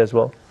corrupted as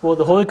well? Well,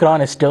 the Holy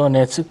Quran is still in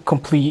its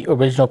complete,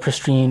 original,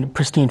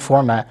 pristine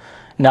format.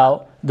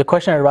 Now, the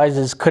question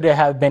arises, could it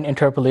have been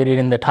interpolated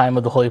in the time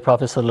of the Holy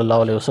Prophet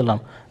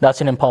ﷺ?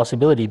 That's an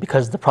impossibility,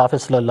 because the Prophet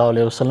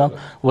ﷺ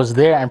was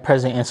there and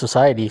present in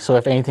society. So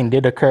if anything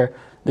did occur,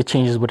 the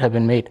changes would have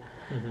been made.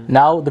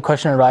 Now the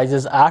question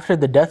arises, after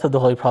the death of the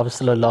Holy Prophet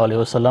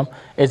ﷺ,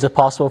 is it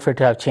possible for it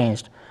to have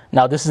changed?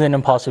 Now this is an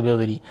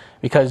impossibility,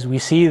 because we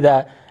see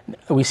that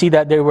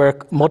there were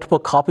multiple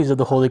copies of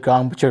the Holy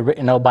Quran which are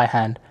written out by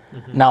hand.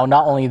 Now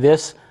not only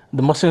this,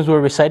 the Muslims were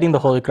reciting the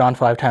Holy Quran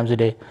 5 times a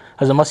day.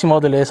 Hazrat Masih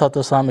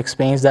Maud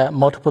explains that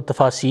multiple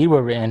tafasir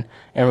were written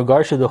in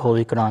regards to the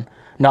Holy Quran.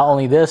 Not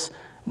only this,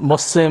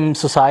 Muslim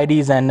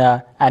societies and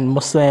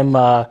Muslim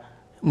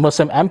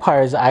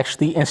empires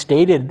actually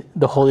instated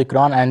the Holy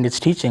Quran and its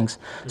teachings.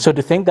 So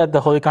to think that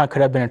the Holy Quran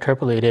could have been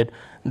interpolated,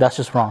 that's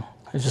just wrong.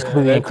 It's just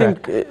completely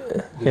incorrect.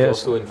 There's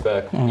also, in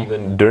fact,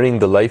 even during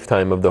the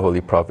lifetime of the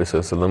Holy Prophet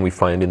ﷺ, we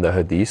find in the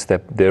hadith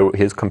that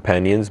his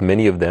companions,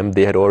 many of them,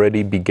 they had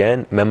already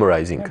began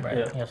memorizing.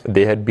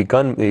 They had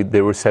begun,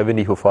 there were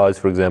 70 Hufaz,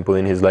 for example,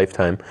 in his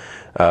lifetime,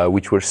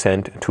 which were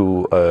sent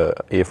to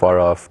a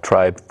far-off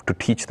tribe to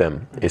teach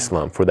them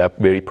Islam. For that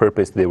very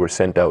purpose, they were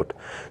sent out.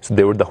 So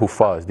they were the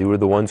Hufaz, they were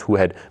the ones who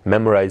had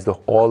memorized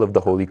all of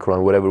the Holy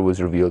Quran, whatever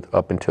was revealed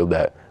up until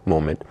that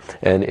moment.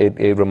 And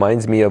it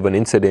reminds me of an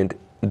incident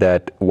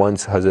that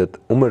once Hazrat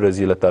Umar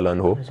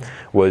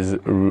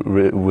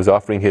was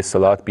offering his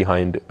salat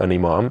behind an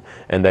imam,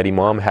 and that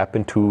imam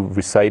happened to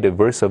recite a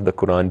verse of the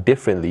Quran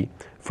differently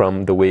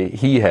from the way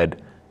he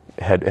had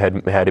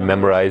it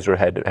memorized or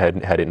had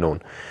it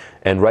known.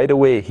 And right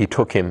away he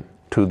took him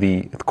to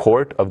the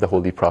court of the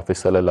Holy Prophet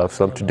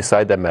ﷺ to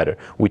decide that matter,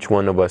 which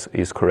one of us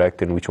is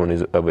correct and which one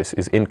of us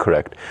is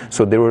incorrect.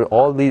 So there were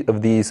all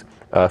of these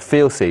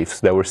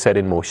fail-safes that were set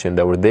in motion,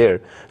 that were there,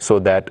 so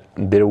that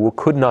there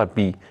could not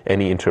be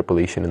any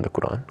interpolation in the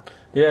Quran.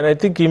 Yeah, and I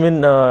think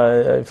even,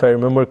 if I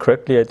remember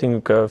correctly, I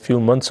think a few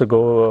months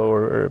ago,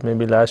 or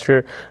maybe last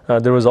year,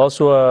 there was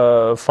also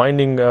a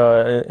finding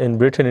in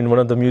Britain, in one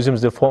of the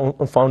museums. They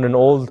found an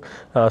old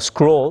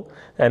scroll,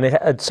 and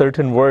it had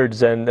certain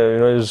words, and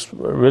it was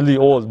really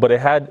old, but it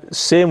had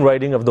same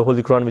writing of the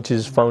Holy Quran which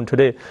is found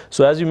today.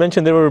 So as you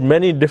mentioned, there were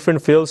many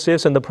different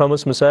fail-safes, and the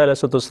Promised Messiah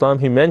ﷺ,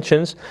 he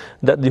mentions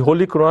that the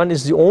Holy Quran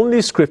is the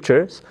only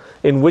scriptures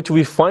in which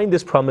we find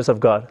this promise of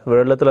God, where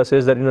Allah Ta'ala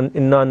says that inna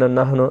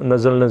nahnu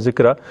nazzalna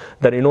zikra,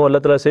 that Allah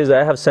Ta'ala says,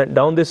 I have sent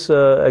down this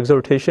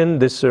exhortation,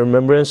 this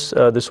remembrance,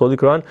 this Holy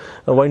Quran,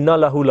 wa inna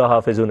lahu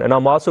lahafizun, and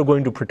I'm also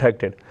going to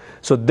protect it.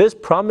 So this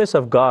promise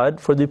of God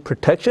for the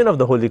protection of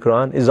the Holy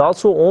Quran is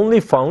also only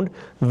found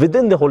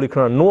within the Holy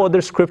Quran. No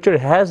other scripture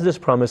has this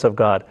promise of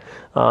God.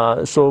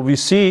 So we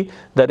see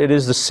that it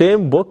is the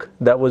same book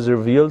that was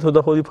revealed to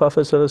the Holy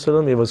Prophet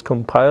ﷺ. It was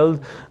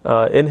compiled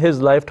in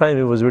his lifetime.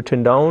 It was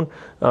written down,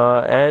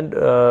 and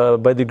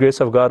by the grace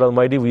of God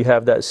Almighty, we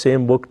have that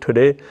same book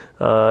today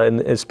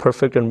in its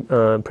perfect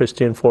and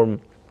pristine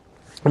form.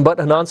 But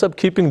Hanan Sahib,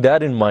 keeping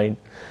that in mind,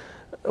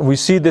 we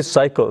see this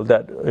cycle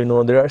that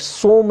there are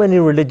so many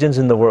religions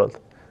in the world,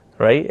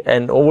 right?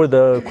 And over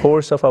the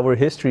course of our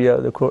history,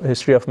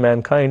 history of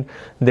mankind,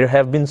 there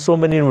have been so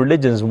many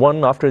religions,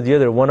 one after the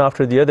other, one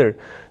after the other.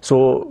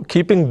 So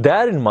keeping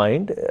that in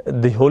mind,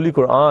 the Holy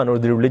Quran or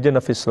the religion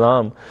of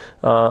Islam,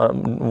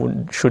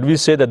 should we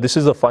say that this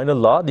is the final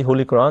law, the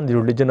Holy Quran, the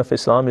religion of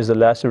Islam is the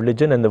last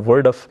religion, and the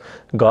word of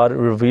God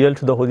revealed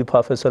to the Holy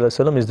Prophet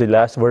ﷺ is the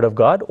last word of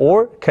God?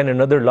 Or can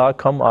another law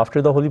come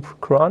after the Holy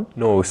Quran?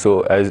 No,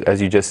 so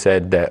as you just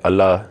said, that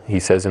Allah, He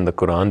says in the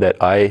Quran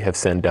that I have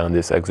sent down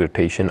this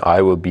exhortation,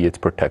 I will be its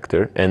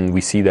protector, and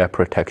we see that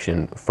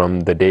protection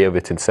from the day of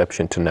its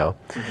inception to now.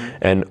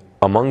 And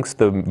amongst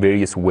the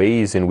various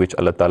ways in which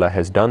Allah Ta'ala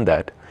has done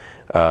that,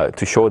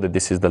 to show that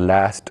this is the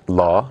last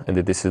law and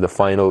that this is the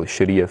final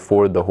Sharia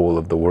for the whole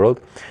of the world,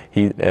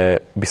 He,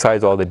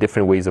 besides all the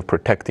different ways of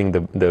protecting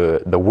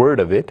the word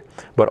of it,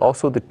 but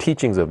also the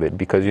teachings of it,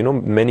 because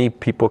many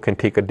people can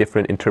take a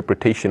different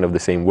interpretation of the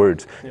same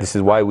words. This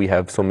is why we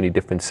have so many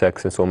different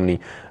sects and so many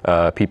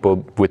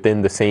people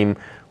within the same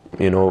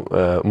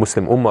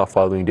Muslim Ummah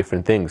following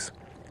different things.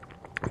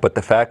 But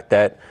the fact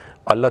that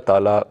Allah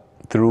Ta'ala,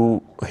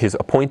 through His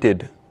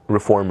appointed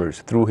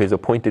reformers, through His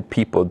appointed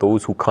people,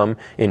 those who come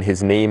in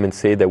His name and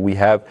say that we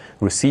have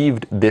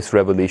received this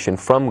revelation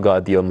from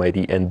God the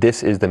Almighty, and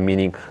this is the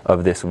meaning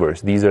of this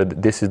verse,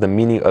 this is the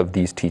meaning of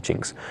these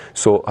teachings.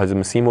 So Hazrat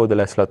Masih Maud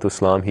alayhi salatu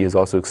wasalam, he has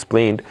also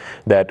explained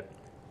that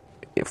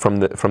from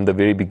the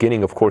very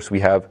beginning, of course,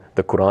 we have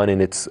the Quran in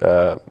its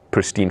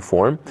pristine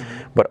form,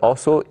 but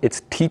also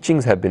its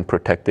teachings have been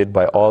protected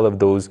by all of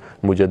those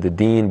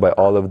mujaddideen, by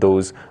all of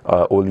those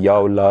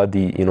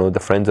awliyaullah, the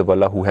friends of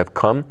Allah who have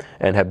come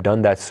and have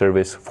done that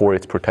service for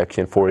its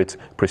protection, for its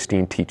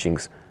pristine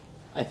teachings.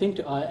 I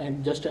think,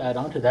 and just to add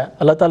on to that,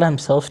 Allah Ta'ala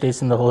Himself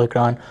states in the Holy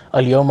Quran,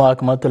 Al-Yawma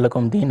akmaltu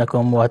lakum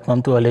deenakum wa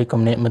atmamtu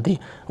alaykum ni'mati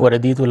wa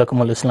raditu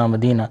lakum al-Islam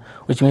deena,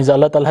 which means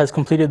Allah Ta'ala has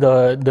completed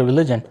the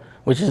religion,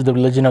 which is the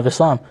religion of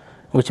Islam,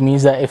 which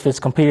means that if it's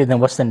completed, then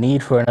what's the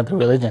need for another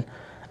religion?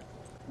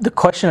 The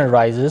question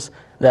arises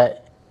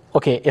that,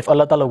 okay, if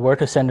Allah Ta'ala were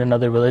to send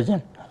another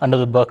religion,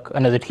 another book,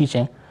 another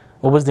teaching,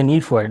 what was the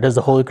need for it? Does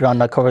the Holy Quran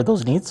not cover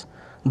those needs?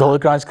 The Holy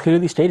Quran has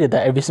clearly stated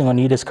that every single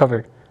need is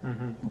covered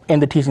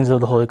in the teachings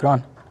of the Holy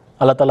Quran.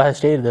 Allah Ta'ala has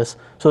stated this,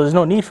 so there's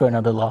no need for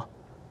another law.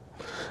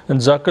 And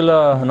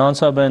Jazakallah Hanan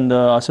Sahab and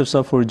Asif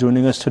Sahab for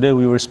joining us today.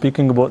 We were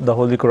speaking about the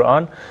Holy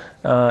Quran,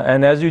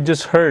 and as you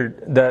just heard,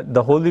 that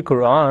the Holy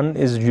Quran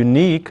is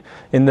unique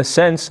in the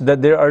sense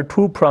that there are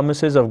two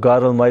promises of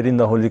God Almighty in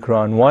the Holy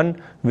Quran. One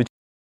which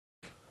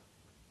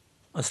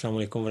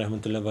Assalamu alaikum wa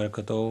rahmatullahi wa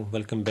barakatuh.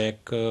 Welcome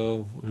back.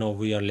 Now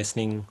we are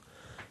listening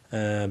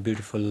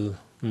beautiful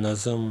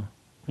Nazm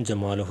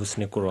Jamal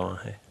Husn Quran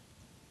hai.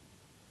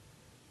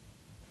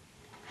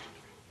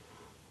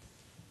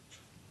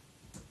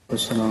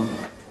 Assalam.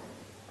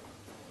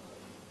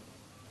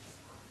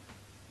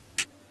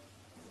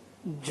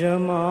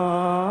 Jamal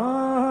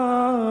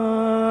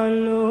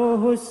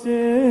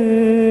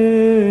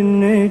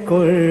Husn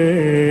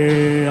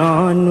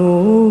Quran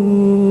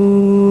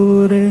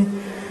noor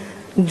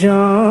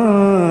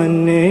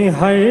jaan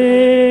har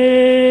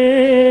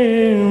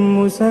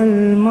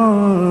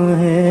musalman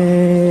hai,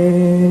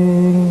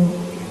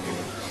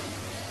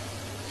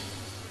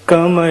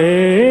 Qamar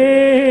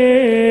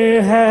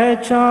hai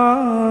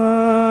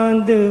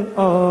chand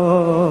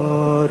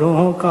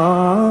auron ka,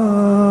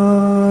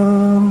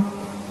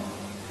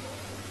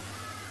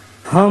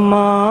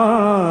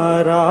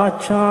 ہمارا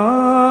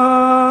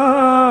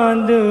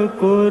چاند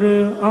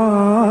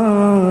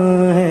قرآن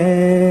ہے،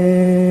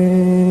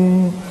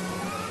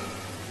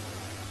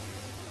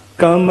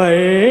 قمر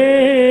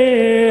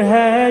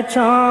ہے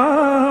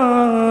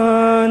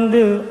چاند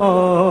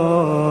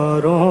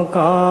اوروں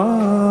کا،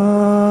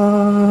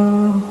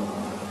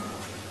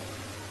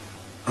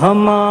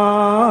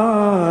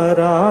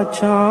 ہمارا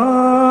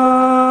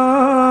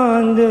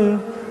چاند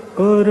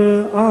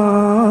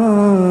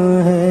قرآن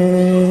ہے،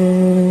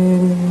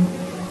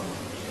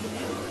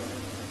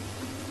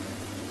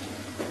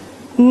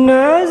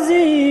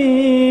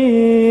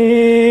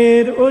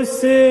 نظیر اس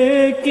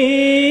کی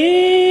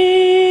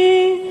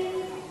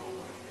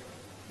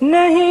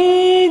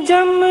نہیں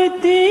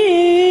جمتی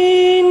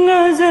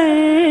نظر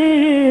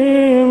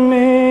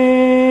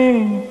میں،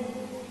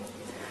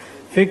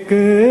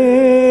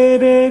 فکر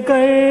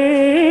کر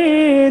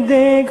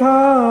دیکھا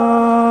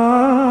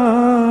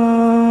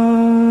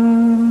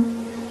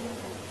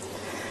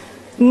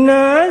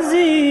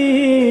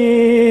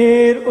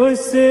نظیر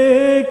اس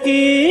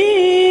کی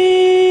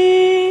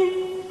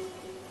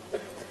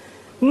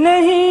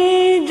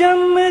نہیں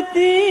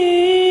جمتی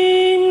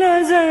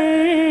نظر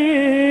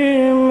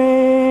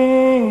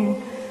میں،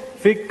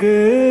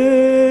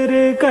 فکر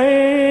کر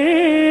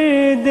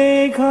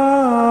دیکھا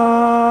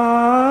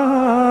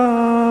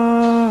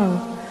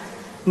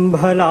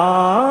بھلا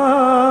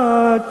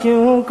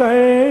کیوں کر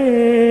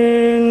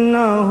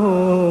نہ ہو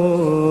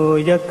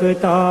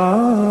یکتا،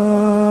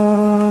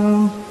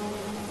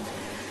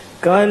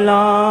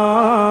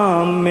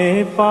 کلام میں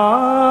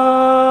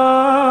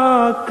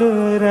پاک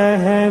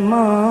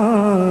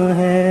رحمان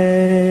ہے،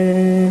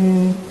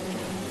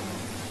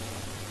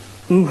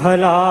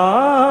 بھلا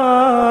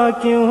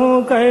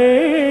کیوں کر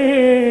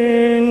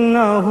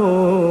نہ ہو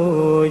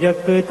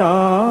یکتا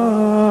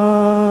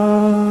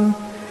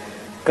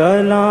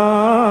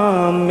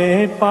کلام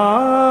میں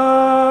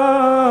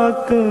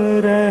پاک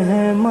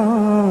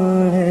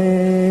رحمان ہے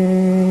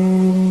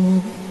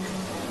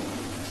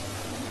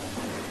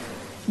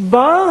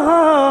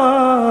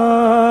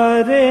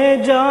بہار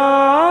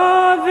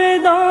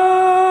جاوداں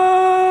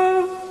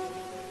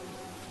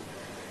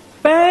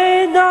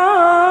پیدا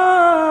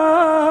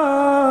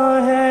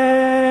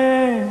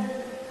ہے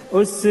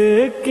اس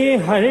کی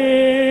ہر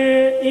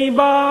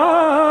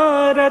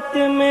عبارت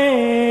میں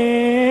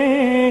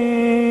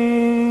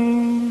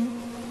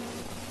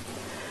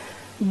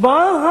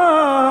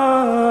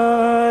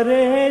بہار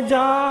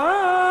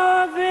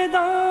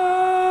جاوداں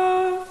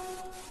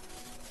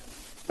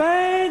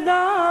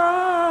پیدا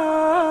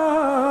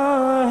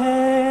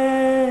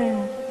ہے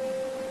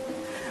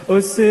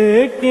اس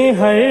کی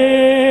ہر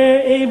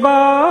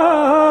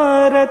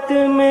عبارت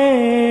میں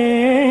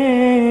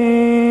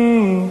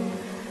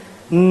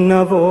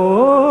نہ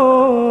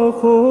وہ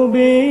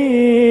خوبی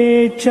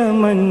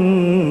چمن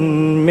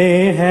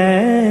میں ہے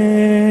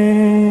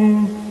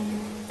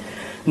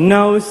نہ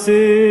اس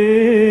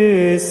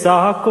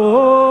سا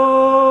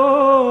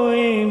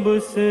کوئی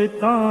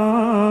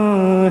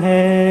بستان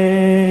ہے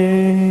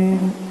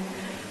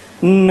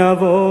نہ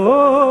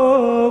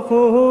وہ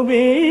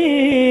خوبی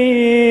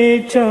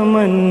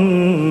چمن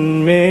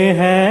میں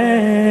ہے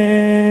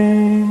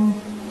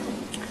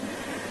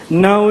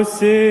نہ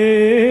اس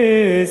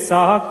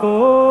سا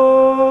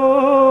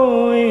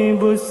کوئی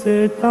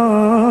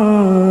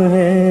بستان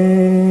ہے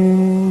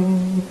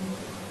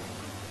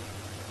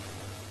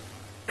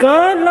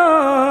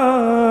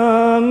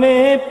کلام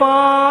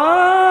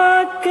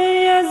پاک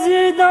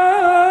یزداں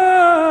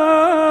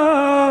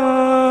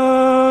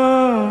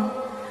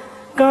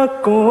کا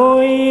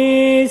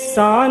کوئی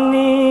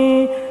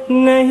ثانی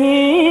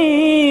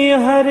نہیں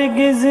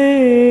ہرگز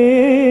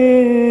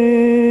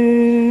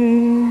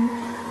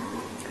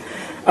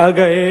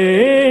اگر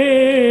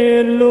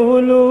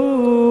لولو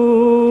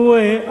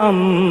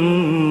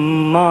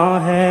اما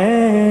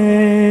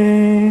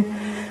ہے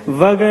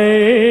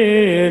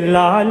وگر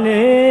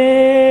لالے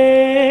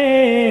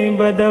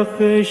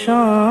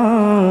بدخشاں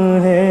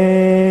ہے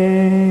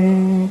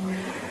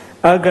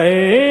اگر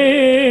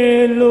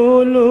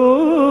لولو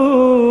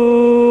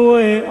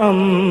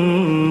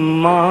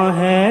اما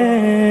ہے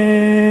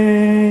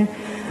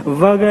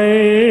وگر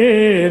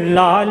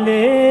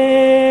لالے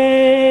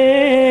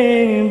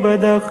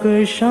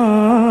بدخشاں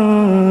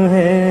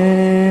ہے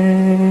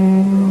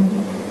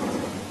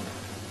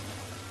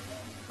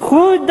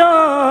خدا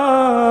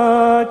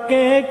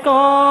کے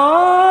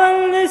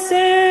قول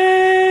سے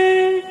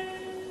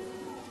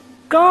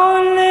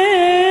قول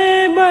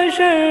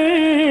بشر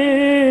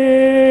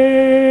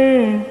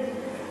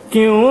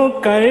کیوں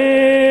کر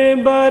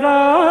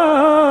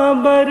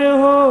برابر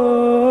ہو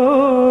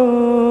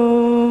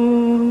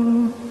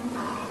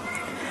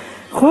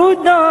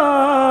خدا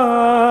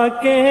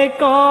کے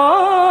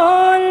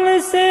قول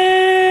سے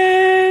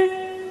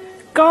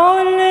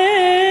قول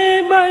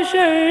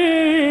بشر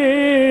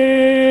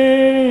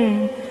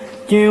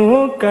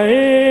کیوں کر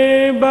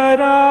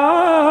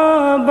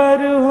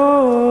برابر ہو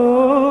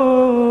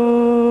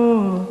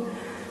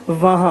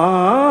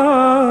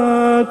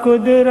وہاں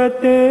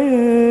قدرت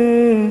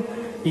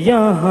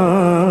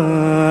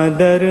یہاں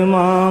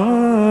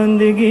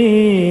درماندگی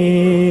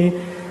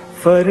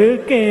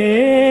فرق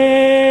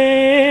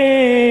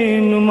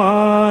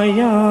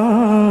نمایاں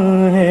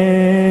ہے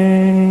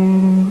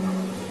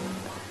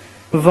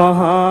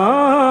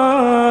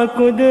وہاں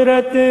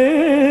قدرت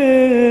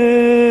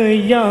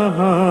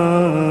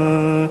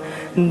یہاں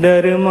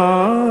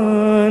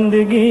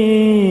درماندگی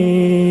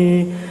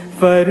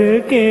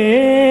فرق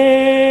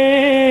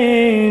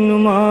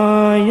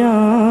نمایاں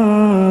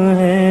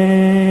ہے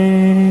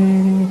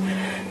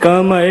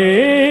قمر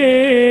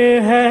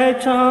ہے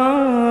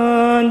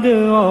چاند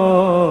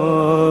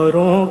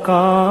اوروں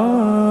کا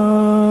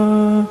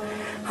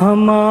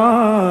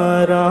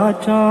ہمارا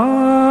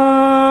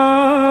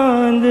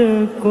چاند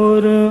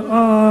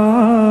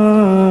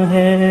قرآن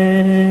ہے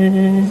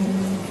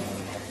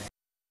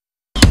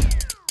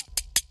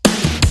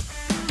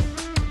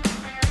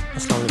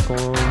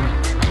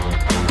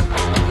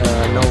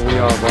Now we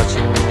are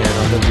watching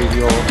another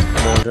video,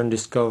 Modern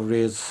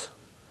Discoveries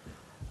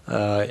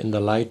in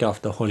the Light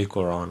of the Holy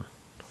Quran.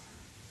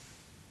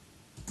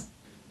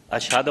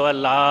 أشهد أن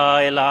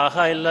لا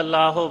إله إلا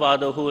الله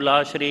وحده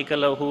لا شريك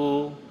له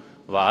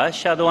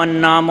وأشهد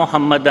أن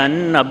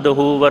محمدًا عبده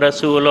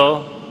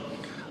ورسوله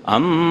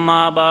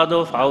أما بعد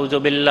فأعوذ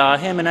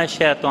بالله من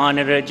الشيطان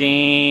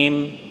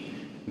الرجيم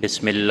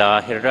بسم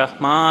الله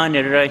الرحمن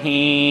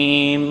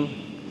الرحيم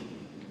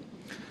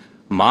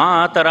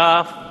ما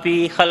ترى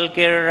في خلق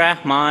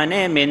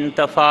الرحمن من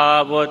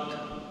تفاوت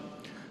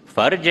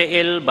فارجع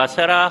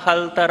البصر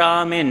هل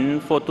ترى من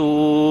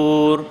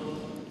فطور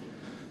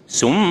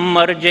ثم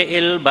ارجع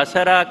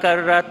البصر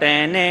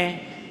كرتين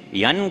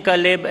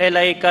ينقلب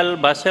إليك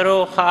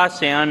البصر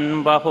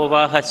خاسئا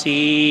وهو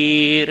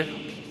حسير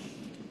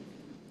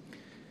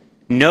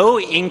No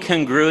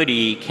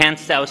incongruity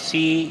canst thou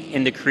see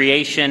in the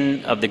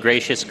creation of the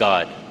gracious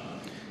God.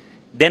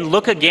 Then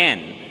look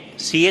again,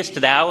 seest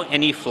thou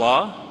any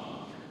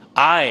flaw?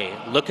 Aye,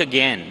 look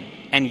again,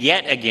 and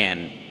yet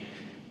again.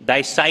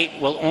 Thy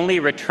sight will only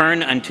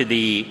return unto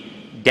thee,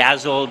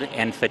 dazzled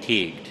and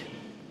fatigued.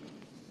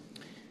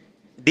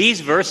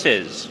 These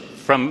verses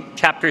from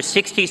chapter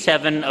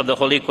 67 of the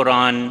Holy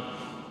Quran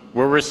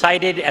were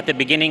recited at the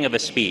beginning of a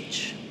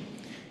speech.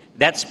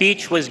 That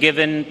speech was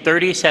given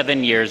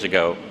 37 years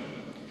ago.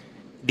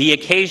 The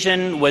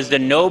occasion was the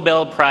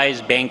Nobel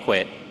Prize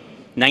banquet,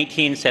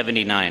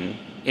 1979,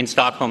 in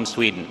Stockholm,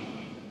 Sweden.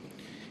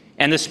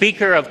 And the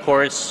speaker, of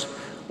course,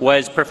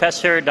 was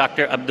Professor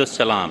Dr. Abdus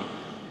Salam,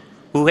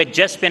 who had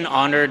just been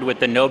honored with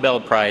the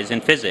Nobel Prize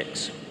in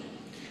Physics.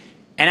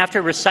 And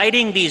after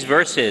reciting these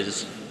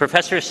verses,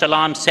 Professor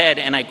Salam said,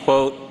 and I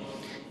quote,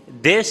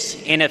 "This,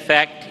 in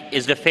effect,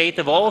 is the faith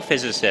of all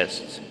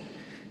physicists.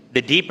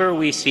 The deeper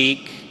we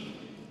seek,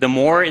 the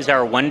more is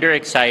our wonder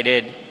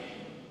excited,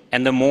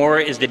 and the more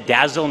is the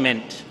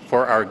dazzlement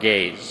for our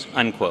gaze,"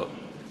 unquote.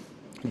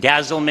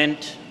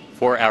 Dazzlement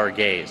for our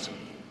gaze.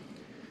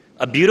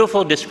 A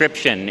beautiful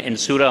description in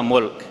Surah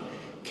Mulk,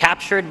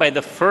 captured by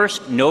the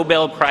first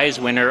Nobel Prize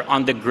winner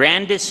on the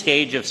grandest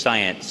stage of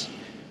science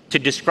to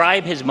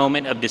describe his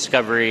moment of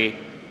discovery,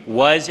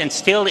 was and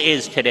still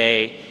is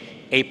today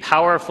a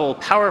powerful,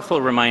 powerful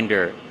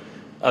reminder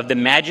of the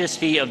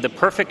majesty of the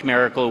perfect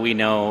miracle we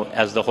know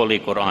as the Holy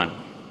Quran.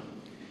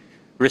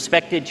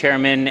 Respected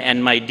Chairman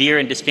and my dear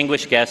and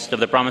distinguished guest of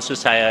the Promised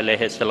Messiah,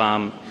 alayhi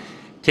salam,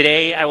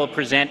 today I will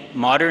present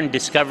modern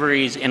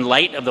discoveries in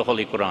light of the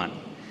Holy Quran,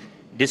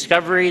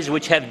 discoveries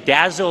which have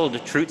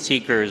dazzled truth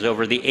seekers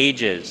over the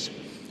ages,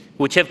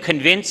 which have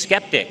convinced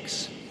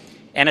skeptics,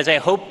 and as I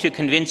hope to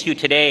convince you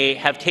today,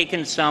 have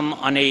taken some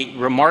on a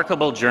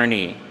remarkable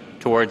journey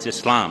towards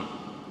Islam.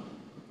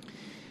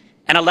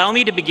 And allow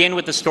me to begin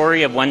with the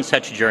story of one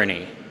such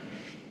journey.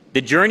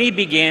 The journey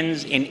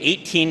begins in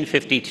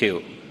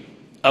 1852.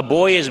 A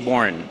boy is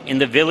born in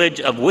the village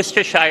of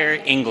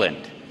Worcestershire,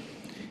 England,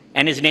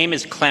 and his name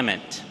is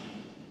Clement.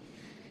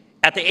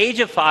 At the age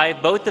of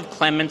 5, both of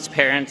Clement's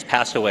parents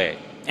pass away,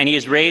 and he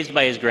is raised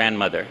by his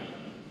grandmother.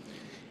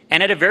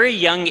 And at a very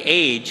young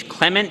age,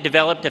 Clement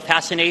developed a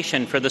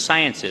fascination for the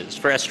sciences,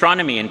 for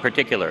astronomy in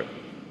particular.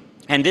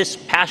 And this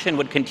passion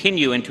would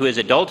continue into his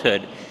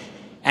adulthood,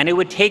 and it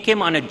would take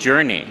him on a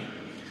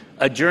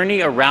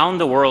journey around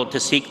the world to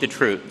seek the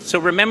truth. So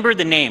remember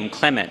the name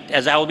Clement,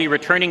 as I will be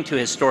returning to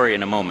his story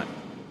in a moment.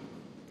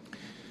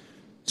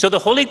 So the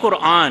Holy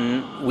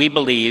Quran, we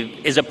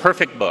believe, is a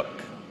perfect book.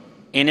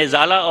 In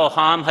Izala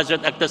Oham,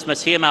 Hazrat Aqdas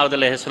Masih Maud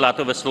alayhi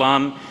salatu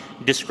wasalam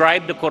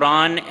described the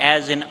Quran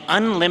as an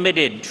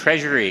unlimited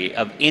treasury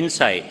of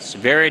insights,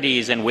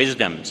 verities, and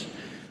wisdoms,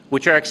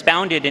 which are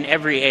expounded in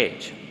every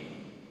age.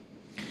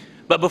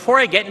 But before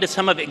I get into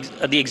some of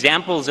the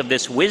examples of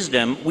this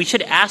wisdom, we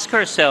should ask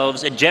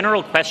ourselves a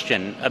general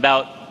question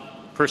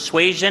about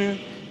persuasion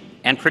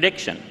and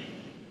prediction.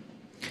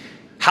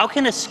 How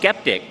can a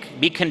skeptic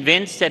be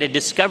convinced that a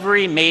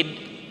discovery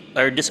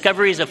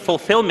is a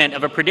fulfillment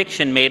of a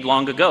prediction made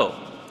long ago?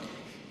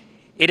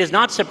 It is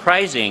not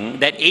surprising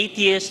that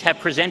atheists have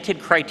presented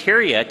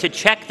criteria to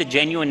check the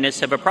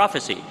genuineness of a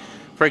prophecy.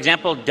 For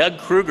example, Doug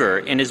Kruger,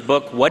 in his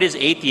book, What is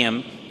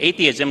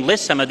Atheism,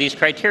 lists some of these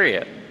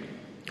criteria.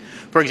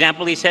 For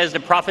example, he says the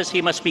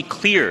prophecy must be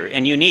clear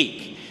and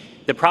unique.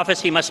 The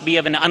prophecy must be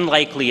of an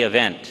unlikely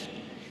event.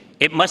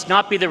 It must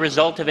not be the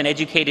result of an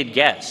educated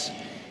guess.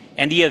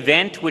 And the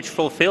event which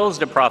fulfills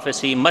the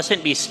prophecy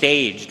mustn't be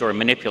staged or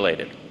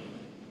manipulated.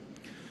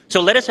 So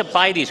let us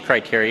apply these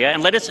criteria,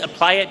 and let us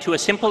apply it to a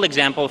simple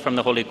example from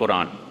the Holy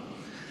Quran.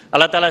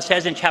 Allah Ta'ala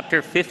says in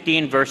chapter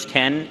 15, verse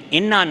 10,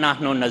 "Inna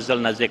nahnu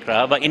nazzalna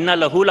zikra wa inna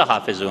lahu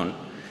lahafizun."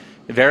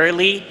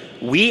 Verily,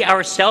 we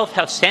ourselves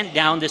have sent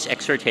down this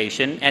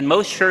exhortation, and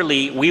most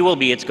surely we will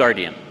be its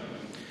guardian.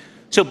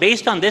 So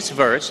based on this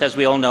verse, as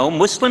we all know,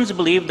 Muslims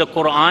believe the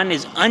Quran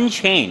is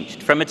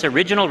unchanged from its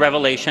original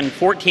revelation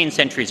 14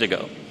 centuries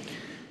ago.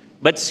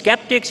 But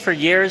skeptics for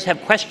years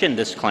have questioned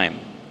this claim.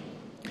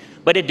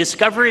 But a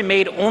discovery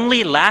made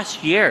only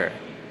last year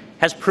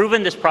has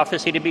proven this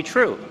prophecy to be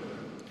true.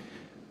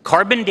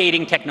 Carbon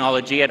dating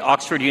technology at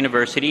Oxford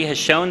University has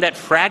shown that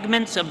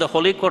fragments of the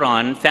Holy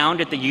Quran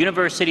found at the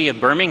University of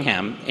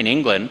Birmingham in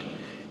England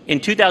in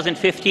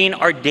 2015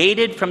 are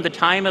dated from the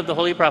time of the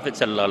Holy Prophet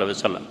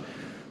ﷺ,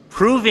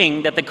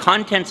 proving that the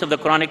contents of the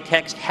Quranic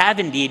text have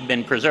indeed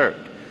been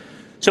preserved.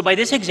 So by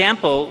this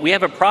example, we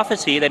have a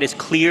prophecy that is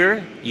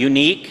clear,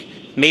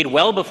 unique, made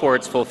well before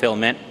its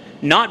fulfillment,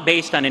 not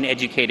based on an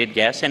educated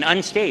guess, and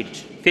unstaged,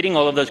 fitting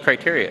all of those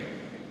criteria.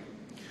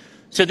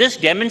 So this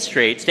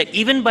demonstrates that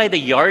even by the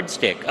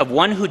yardstick of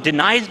one who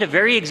denies the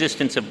very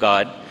existence of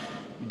God,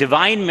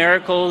 divine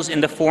miracles in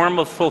the form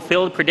of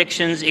fulfilled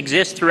predictions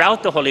exist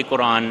throughout the Holy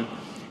Quran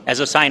as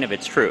a sign of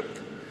its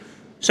truth.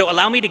 So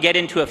allow me to get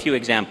into a few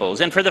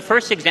examples. And for the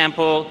first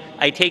example,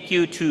 I take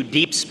you to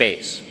deep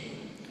space.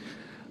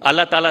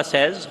 Allah Ta'ala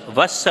says,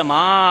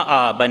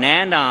 وَالسَّمَاءَ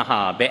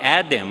بَنَيْنَاهَا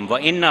بِأَيْدٍ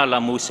وَإِنَّا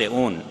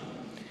لَمُوسِعُونَ.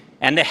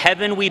 and the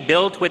heaven we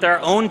built with our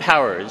own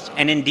powers,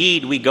 and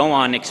indeed we go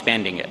on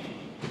expanding it.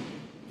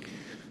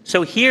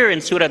 So here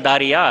in Surah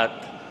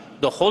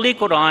Dariyat, the Holy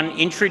Quran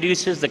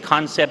introduces the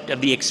concept of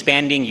the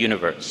expanding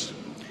universe.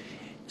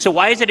 So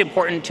why is it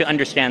important to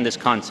understand this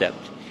concept?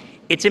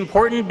 It's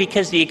important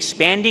because the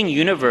expanding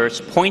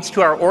universe points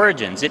to our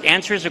origins. It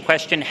answers the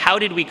question, how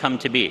did we come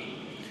to be?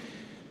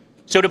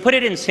 So to put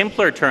it in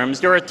simpler terms,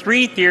 there are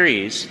three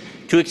theories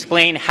to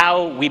explain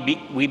how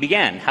we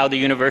began, how the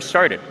universe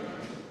started.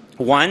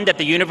 One, that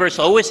the universe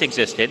always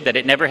existed, that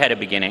it never had a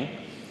beginning.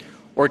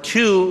 Or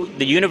two,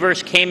 the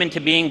universe came into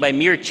being by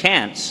mere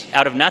chance,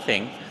 out of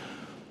nothing.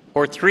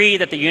 Or three,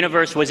 that the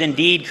universe was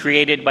indeed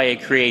created by a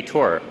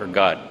creator, or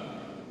God.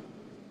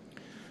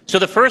 So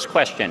the first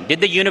question,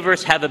 did the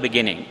universe have a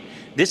beginning?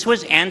 This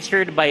was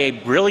answered by a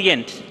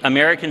brilliant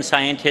American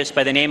scientist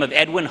by the name of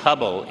Edwin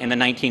Hubble in the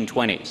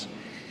 1920s.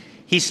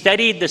 He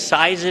studied the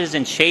sizes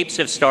and shapes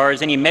of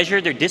stars, and he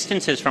measured their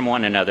distances from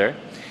one another,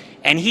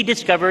 and he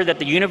discovered that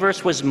the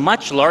universe was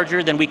much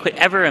larger than we could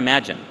ever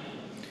imagine.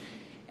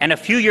 And a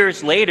few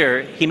years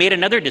later, he made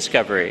another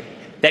discovery,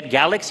 that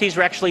galaxies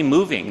were actually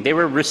moving. They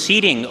were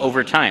receding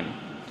over time.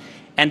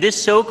 And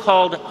this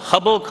so-called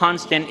Hubble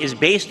constant is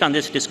based on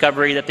this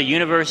discovery that the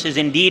universe is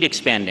indeed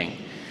expanding,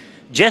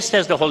 just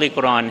as the Holy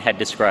Quran had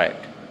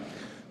described.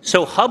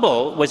 So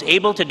Hubble was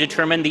able to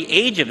determine the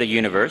age of the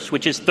universe,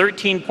 which is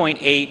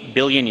 13.8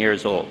 billion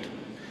years old.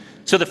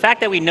 So the fact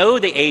that we know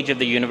the age of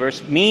the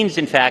universe means,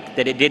 in fact,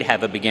 that it did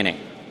have a beginning.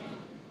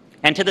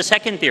 And to the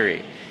second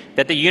theory,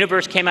 that the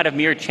universe came out of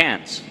mere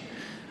chance,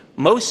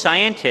 most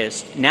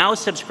scientists now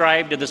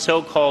subscribe to the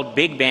so-called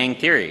Big Bang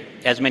theory,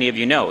 as many of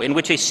you know, in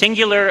which a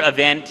singular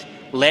event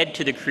led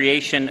to the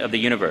creation of the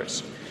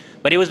universe.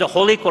 But it was the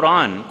Holy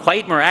Quran,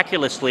 quite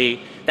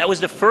miraculously, that was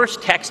the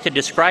first text to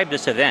describe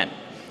this event.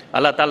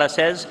 Allah Ta'ala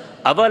says,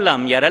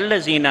 أَوَلَمْ يَرَ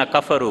الَّذِينَ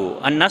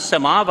كَفَرُوا أَنَّ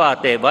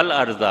السَّمَاوَاتِ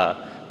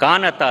وَالْأَرْضَ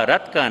كَانَتَا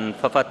رَتْقًا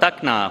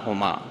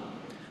فَفَتَقْنَاهُمَا.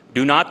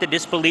 Do not the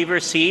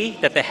disbelievers see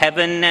that the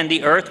heaven and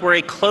the earth were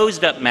a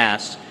closed-up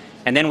mass,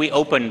 and then we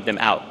opened them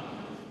out?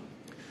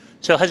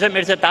 So Hazrat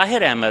Mirza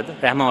Tahir Ahmad,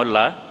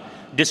 rahmahullah,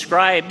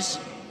 describes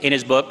in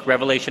his book,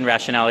 Revelation,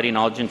 Rationality,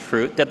 Knowledge and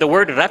Fruit, that the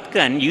word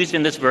ratkan used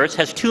in this verse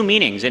has two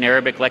meanings in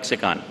Arabic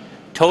lexicon: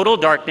 total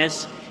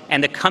darkness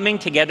and the coming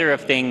together of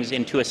things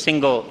into a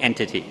single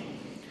entity.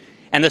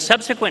 And the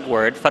subsequent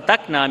word,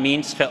 fatakna,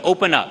 means to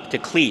open up, to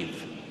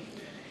cleave.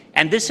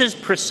 And this is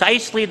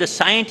precisely the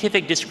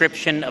scientific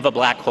description of a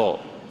black hole,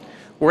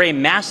 where a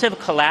massive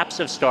collapse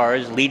of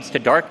stars leads to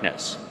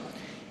darkness.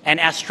 And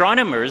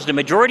astronomers, the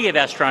majority of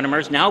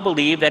astronomers, now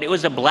believe that it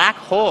was a black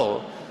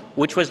hole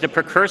which was the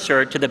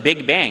precursor to the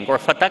Big Bang, or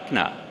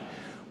fatakna,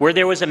 where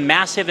there was a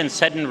massive and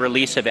sudden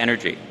release of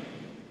energy.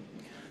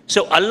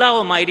 So Allah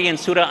Almighty in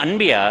Surah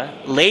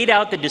Anbiya laid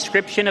out the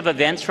description of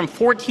events from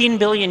 14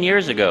 billion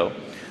years ago,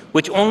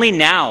 which only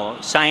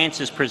now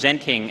science is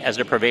presenting as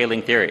the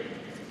prevailing theory.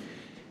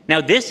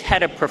 Now this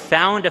had a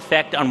profound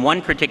effect on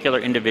one particular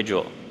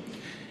individual.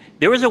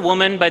 There was a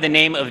woman by the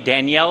name of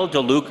Danielle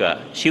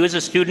DeLuca. She was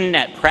a student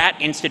at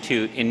Pratt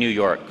Institute in New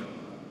York.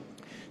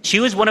 She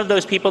was one of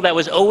those people that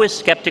was always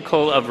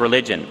skeptical of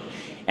religion.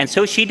 And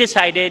so she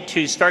decided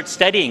to start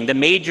studying the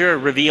major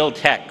revealed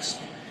texts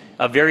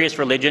of various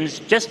religions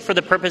just for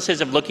the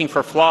purposes of looking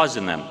for flaws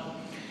in them.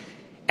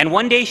 And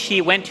one day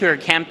she went to her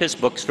campus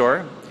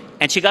bookstore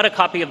and she got a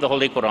copy of the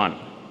Holy Quran.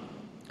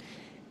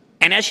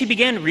 And as she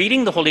began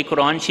reading the Holy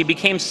Quran, she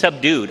became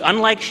subdued,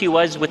 unlike she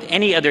was with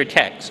any other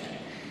text.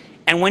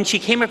 And when she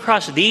came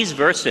across these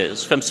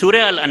verses from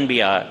Surah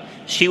Al-Anbiya,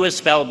 she was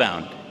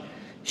spellbound.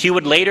 She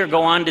would later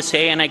go on to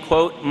say, and I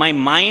quote, "My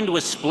mind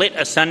was split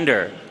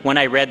asunder when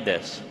I read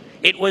this.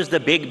 It was the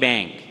Big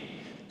Bang.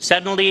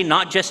 Suddenly,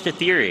 not just a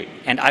theory,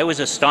 and I was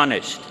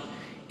astonished.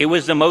 It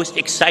was the most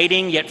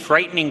exciting yet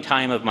frightening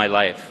time of my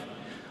life.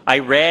 I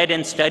read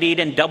and studied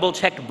and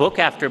double-checked book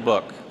after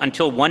book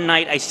until one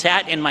night I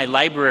sat in my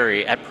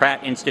library at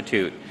Pratt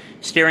Institute,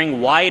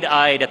 staring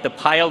wide-eyed at the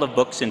pile of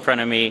books in front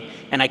of me,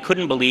 and I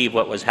couldn't believe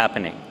what was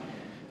happening.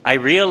 I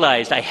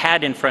realized I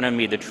had in front of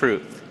me the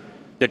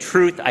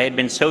truth I had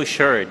been so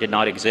sure did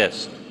not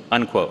exist,"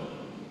 unquote.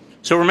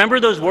 So remember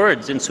those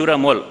words in Surah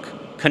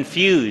Mulk,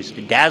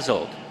 confused,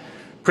 dazzled,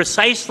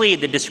 precisely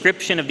the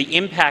description of the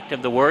impact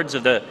of the words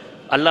of the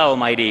Allah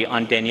Almighty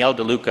on Danielle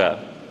DeLuca,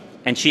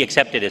 and she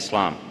accepted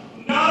Islam.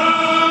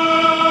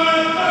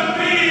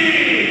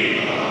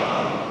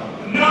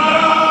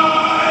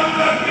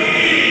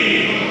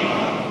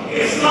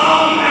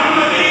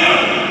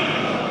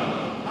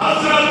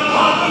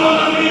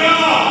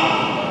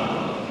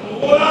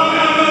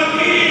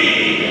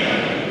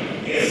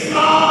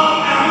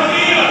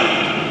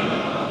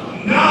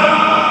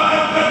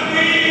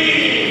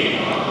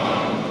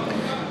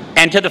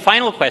 And to the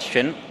final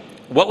question,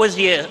 what was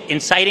the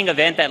inciting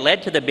event that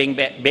led to the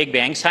Big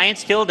Bang? Science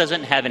still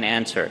doesn't have an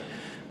answer,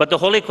 but the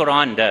Holy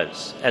Quran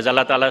does. As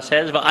Allah Ta'ala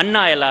says,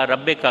 وَأَنَّا إِلَىٰ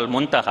رَبِّكَ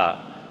الْمُنْتَهَى.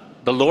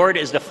 The Lord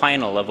is the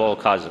final of all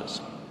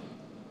causes.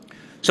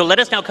 So let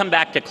us now come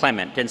back to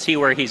Clement and see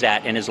where he's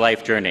at in his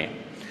life journey.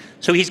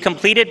 So he's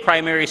completed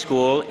primary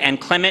school,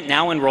 and Clement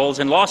now enrolls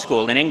in law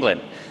school in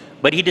England.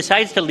 But he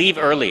decides to leave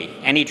early,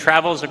 and he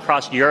travels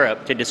across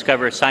Europe to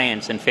discover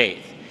science and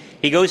faith.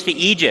 He goes to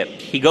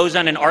Egypt. He goes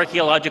on an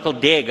archaeological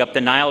dig up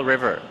the Nile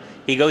River.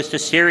 He goes to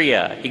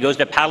Syria. He goes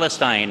to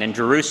Palestine and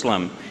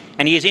Jerusalem.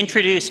 And he is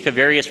introduced to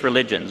various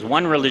religions,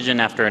 one religion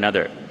after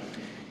another.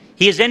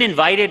 He is then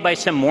invited by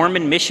some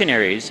Mormon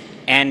missionaries,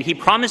 and he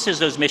promises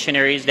those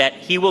missionaries that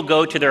he will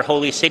go to their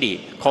holy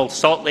city called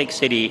Salt Lake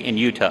City in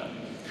Utah.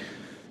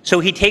 So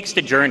he takes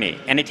the journey,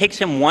 and it takes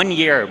him 1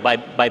 year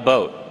by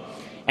boat.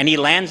 And he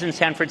lands in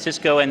San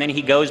Francisco, and then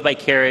he goes by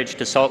carriage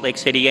to Salt Lake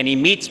City, and he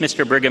meets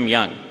Mr. Brigham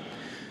Young.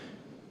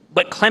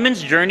 But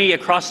Clement's journey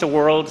across the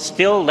world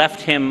still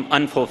left him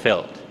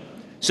unfulfilled.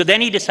 So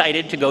then he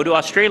decided to go to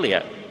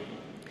Australia.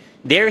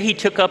 There he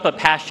took up a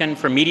passion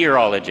for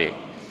meteorology.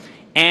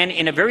 And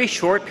in a very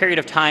short period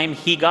of time,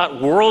 he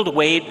got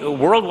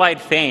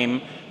worldwide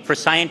fame for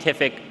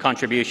scientific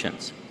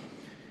contributions.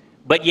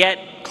 But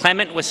yet,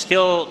 Clement was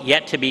still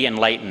yet to be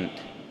enlightened.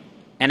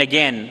 And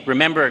again,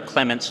 remember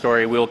Clement's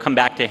story. We will come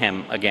back to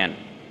him again.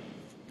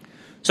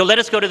 So let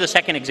us go to the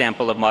second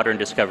example of modern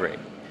discovery.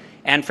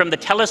 And from the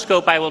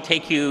telescope, I will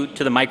take you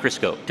to the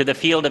microscope, to the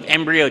field of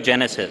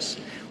embryogenesis,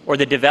 or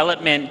the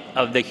development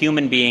of the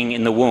human being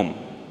in the womb.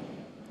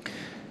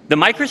 The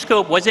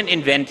microscope wasn't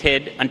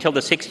invented until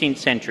the 16th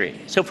century.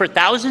 So for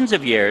thousands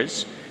of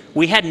years,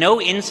 we had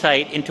no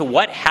insight into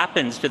what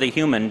happens to the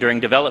human during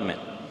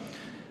development.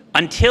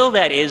 Until,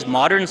 that is,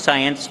 modern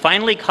science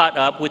finally caught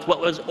up with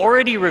what was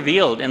already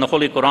revealed in the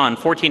Holy Quran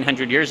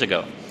 1400 years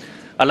ago.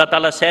 Allah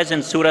Ta'ala says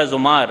in Surah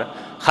Zumar,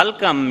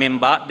 "Khalqam min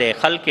ba'de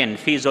khalqin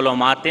fi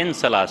zulumatin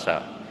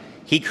salasa."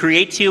 He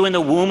creates you in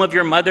the womb of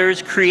your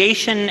mothers,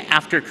 creation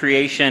after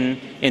creation,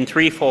 in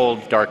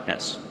threefold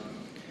darkness.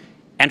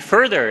 And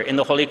further, in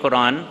the Holy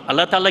Quran,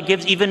 Allah Ta'ala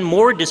gives even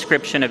more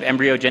description of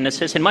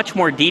embryogenesis in much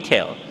more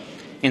detail.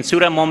 In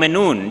Surah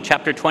Mu'minun,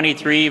 chapter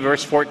 23,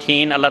 verse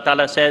 14, Allah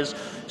Ta'ala says,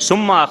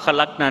 "Summa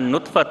khalaqna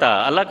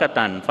nutfata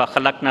alaqatan fa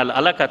khalaqna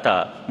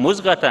al-alaqata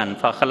muzghatan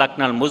fa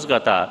khalaqna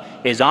al-muzghata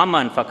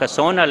izaman fa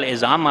kasawna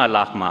al-izama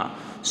lahma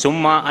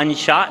summa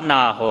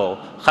ansha'nahu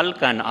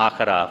khalqan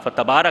akhara fa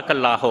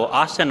tabarakallahu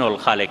ahsanul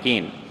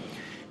khaliqin."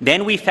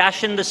 Then we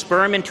fashioned the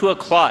sperm into a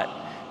clot.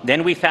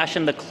 Then we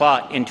fashioned the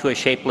clot into a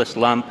shapeless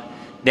lump.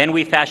 Then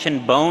we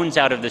fashioned bones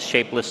out of this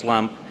shapeless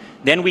lump.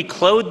 Then we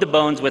clothed the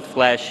bones with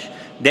flesh.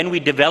 Then we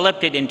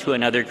developed it into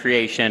another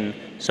creation.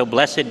 So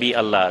blessed be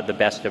Allah, the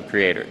best of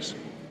creators.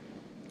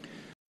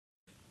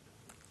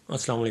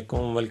 Assalamu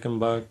alaikum, welcome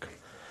back.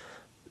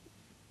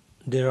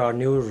 There are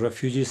new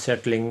refugees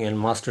settling in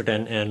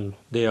Masterton, and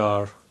they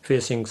are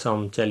facing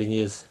some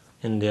challenges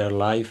in their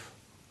life.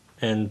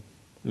 And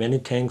many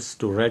thanks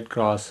to Red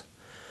Cross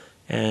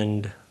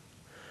and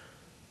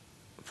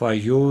for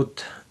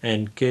youth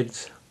and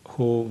kids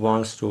who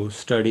wants to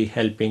study,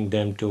 helping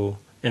them to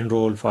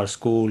enroll for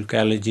school,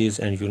 colleges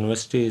and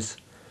universities.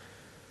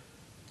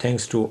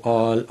 Thanks to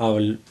all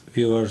our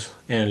viewers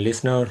and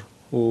listeners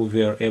who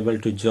were able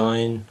to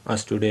join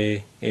us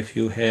today. If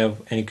you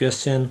have any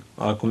question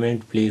or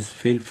comment, please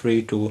feel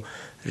free to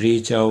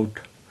reach out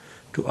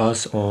to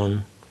us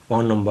on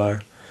phone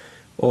number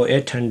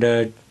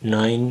 0800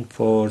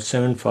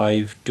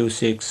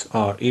 947526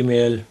 or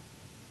email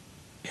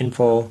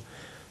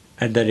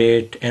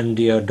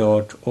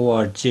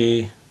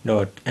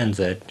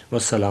info@mdr.org.nz.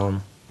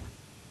 Wassalam.